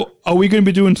 So are we going to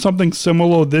be doing something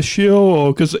similar this year,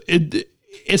 or because it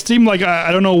seemed like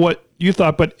I don't know what you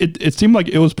thought, but it seemed like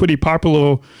it was pretty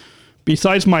popular.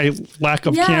 Besides my lack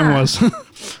of cameras.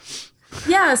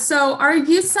 Yeah, so our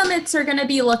youth summits are going to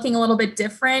be looking a little bit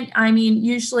different. I mean,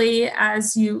 usually,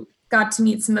 as you got to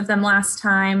meet some of them last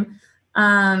time,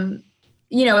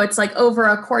 it's like over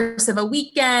a course of a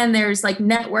weekend. There's like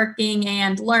networking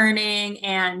and learning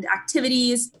and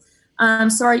activities.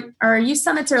 So our youth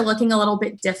summits are looking a little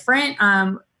bit different.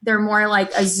 They're more like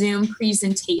a Zoom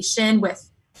presentation with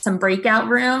some breakout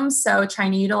rooms. So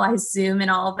trying to utilize Zoom in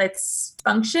all of its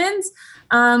functions.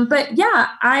 But yeah,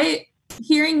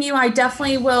 hearing you, I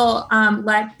definitely will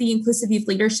let the Inclusive Youth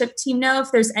Leadership team know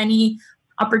if there's any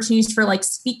opportunities for like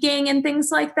speaking and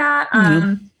things like that.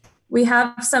 We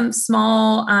have some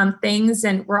small things,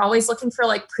 and we're always looking for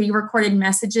like pre-recorded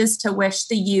messages to wish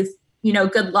the youth,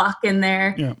 good luck in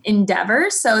their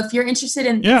endeavors. So if you're interested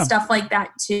in stuff like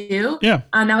that too,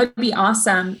 that would be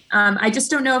awesome. I just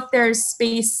don't know if there's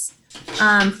space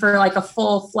for like a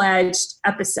full-fledged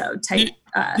episode type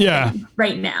thing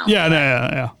right now.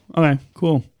 Yeah. Okay,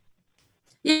 cool.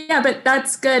 Yeah, but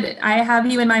that's good. I have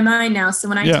you in my mind now. So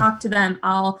when I talk to them,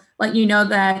 I'll let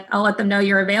them know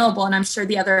you're available. And I'm sure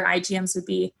the other IGMs would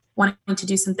be wanting to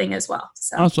do something as well.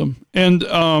 So. Awesome. And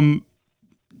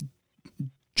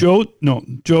Joe,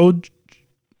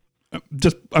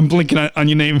 just I'm blinking on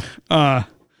your name.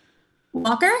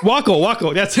 Walker?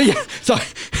 That's sorry.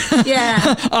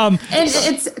 Yeah. And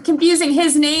it's confusing.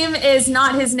 His name is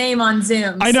not his name on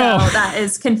Zoom. I know. So that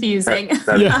is confusing.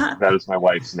 That is my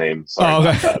wife's name. Sorry. Oh,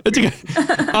 okay. It's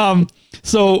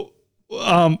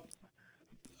okay.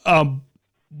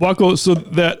 Walker, so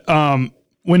that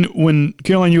when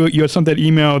Caroline, you had sent that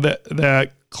email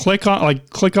that click on,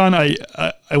 I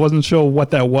wasn't sure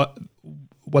what that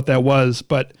was,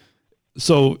 but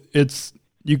so it's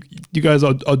you guys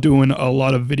are doing a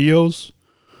lot of videos.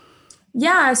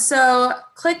 Yeah, so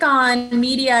Click On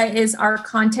Media is our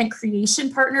content creation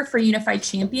partner for Unified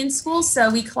Champion Schools. So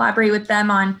we collaborate with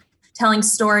them on telling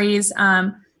stories,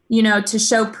 to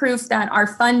show proof that our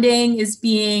funding is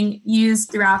being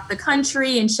used throughout the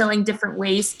country and showing different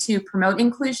ways to promote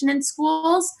inclusion in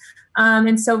schools.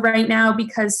 And so right now,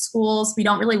 because schools, we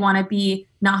don't really want to be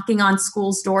knocking on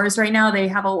schools' doors right now. They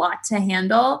have a lot to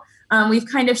handle. We've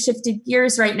kind of shifted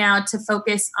gears right now to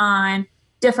focus on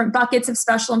different buckets of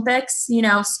Special Olympics,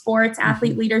 sports,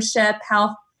 athlete leadership,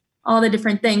 health, all the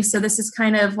different things. So this is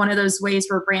kind of one of those ways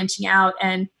we're branching out.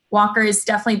 And Walker has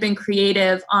definitely been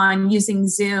creative on using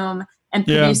Zoom and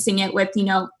producing it with,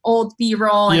 old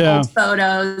B-roll and old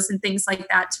photos and things like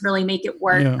that to really make it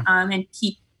work and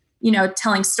keep,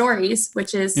 telling stories,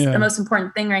 which is the most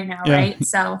important thing right now, right?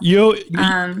 So you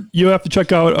have to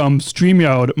check out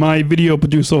StreamYard. My video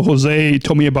producer Jose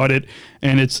told me about it,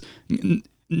 and it's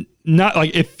not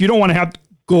like if you don't want to have to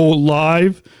go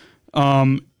live,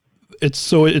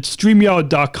 it's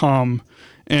StreamYard.com,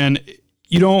 and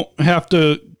you don't have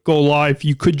to go live.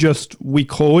 You could just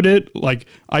record it. Like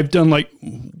we've done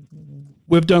some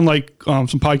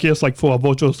podcasts like for our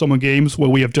virtual summer games where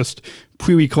we have just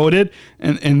pre-recorded,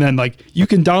 and then like you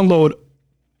can download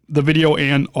the video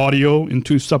and audio in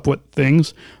two separate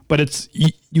things, but it's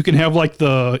you can have like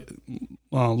the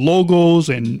logos,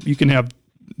 and you can have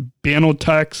banner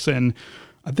text, and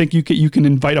I think you can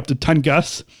invite up to 10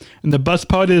 guests. And the best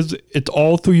part is it's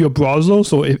all through your browser.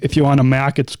 So if you're on a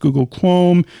Mac, it's Google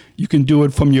Chrome. You can do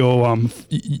it from your,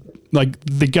 like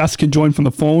the guests can join from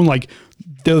the phone. Like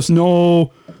there's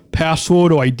no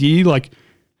password or ID. Like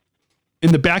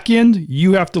in the back end,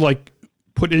 you have to like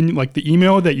put in like the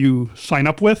email that you sign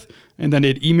up with, and then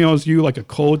it emails you like a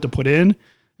code to put in.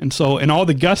 And all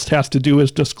the guest has to do is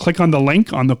just click on the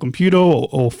link on the computer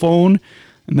or phone,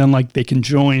 and then like they can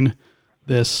join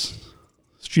this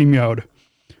StreamYard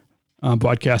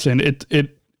broadcast. And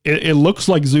it looks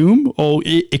like Zoom, or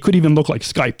it could even look like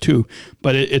Skype too.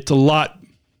 But it's a lot.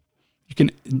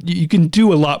 You can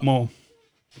do a lot more.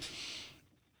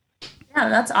 Yeah,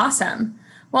 that's awesome.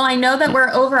 Well, I know that we're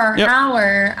over our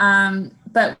hour,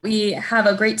 but we have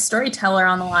a great storyteller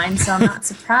on the line, so I'm not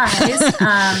surprised.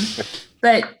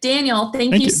 But Daniel,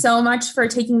 thank you so much for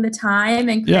taking the time.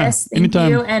 And Chris, thank anytime.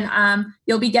 You. And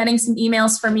you'll be getting some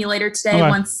emails from me later today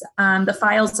once the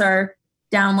files are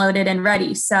downloaded and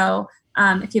ready. So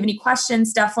if you have any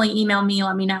questions, definitely email me.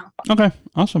 Let me know. Okay,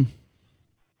 awesome.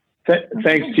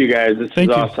 Thanks to you guys. This is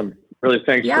awesome. Really,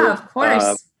 thanks. Yeah, of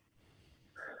course.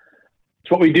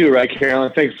 It's what we do, right,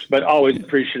 Carolyn? Thanks, but always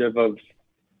appreciative of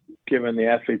giving the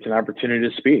athletes an opportunity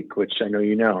to speak, which I know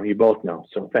you both know.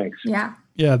 So thanks. Yeah.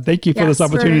 Yeah, thank you for this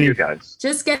opportunity. You guys.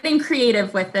 Just getting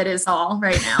creative with it is all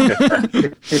right now.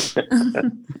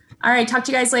 All right, talk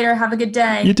to you guys later. Have a good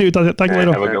day. You too. Talk to you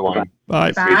later. Have a good one.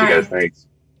 Bye. Bye. See you guys. Thanks.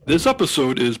 This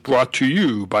episode is brought to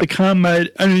you by the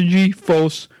ComEd Energy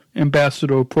Force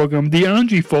Ambassador Program. The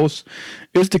Energy Force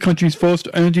is the country's first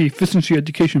energy efficiency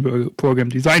education program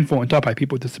designed for and taught by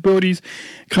people with disabilities.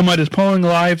 ComEd is powering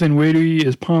lives, and Rady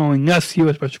is powering us here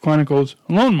at Special Chronicles.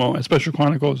 Learn more at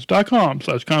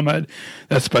specialchronicles.com/ComEd.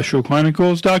 That's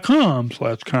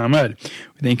specialchronicles.com/ComEd.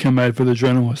 We thank ComEd for the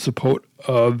generous support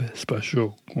of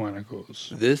Special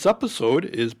Chronicles. This episode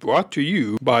is brought to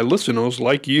you by listeners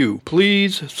like you.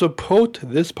 Please support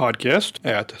this podcast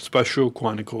at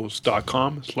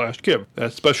specialchronicles.com/give.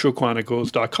 That's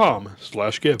specialchronicles.com/give.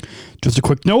 Just a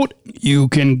quick note, you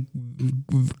can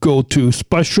go to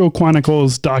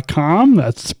specialchronicles.com.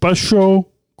 That's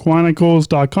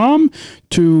specialchronicles.com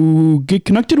to get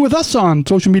connected with us on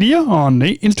social media, on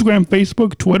Instagram,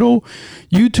 Facebook, Twitter,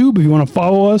 YouTube. If you want to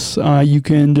follow us, you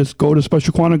can just go to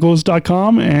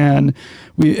specialchronicles.com and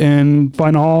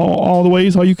find all the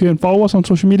ways how you can follow us on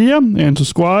social media and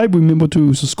subscribe. Remember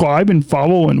to subscribe and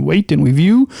follow and rate and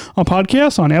review our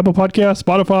podcasts on Apple Podcasts,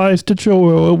 Spotify, Stitcher,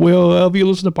 or wherever you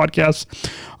listen to podcasts.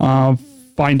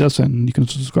 Find us, and you can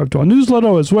subscribe to our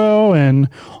newsletter as well, and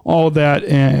all that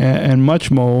and much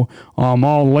more.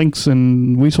 All links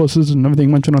and resources and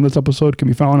everything mentioned on this episode can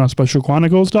be found on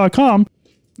specialchronicles.com.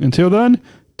 Until then,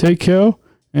 take care,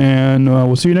 and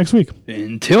we'll see you next week.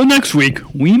 Until next week,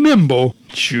 remember,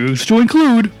 choose to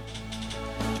include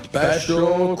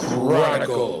Special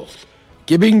Chronicles,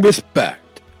 giving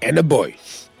respect and a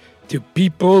voice to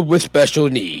people with special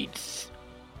needs.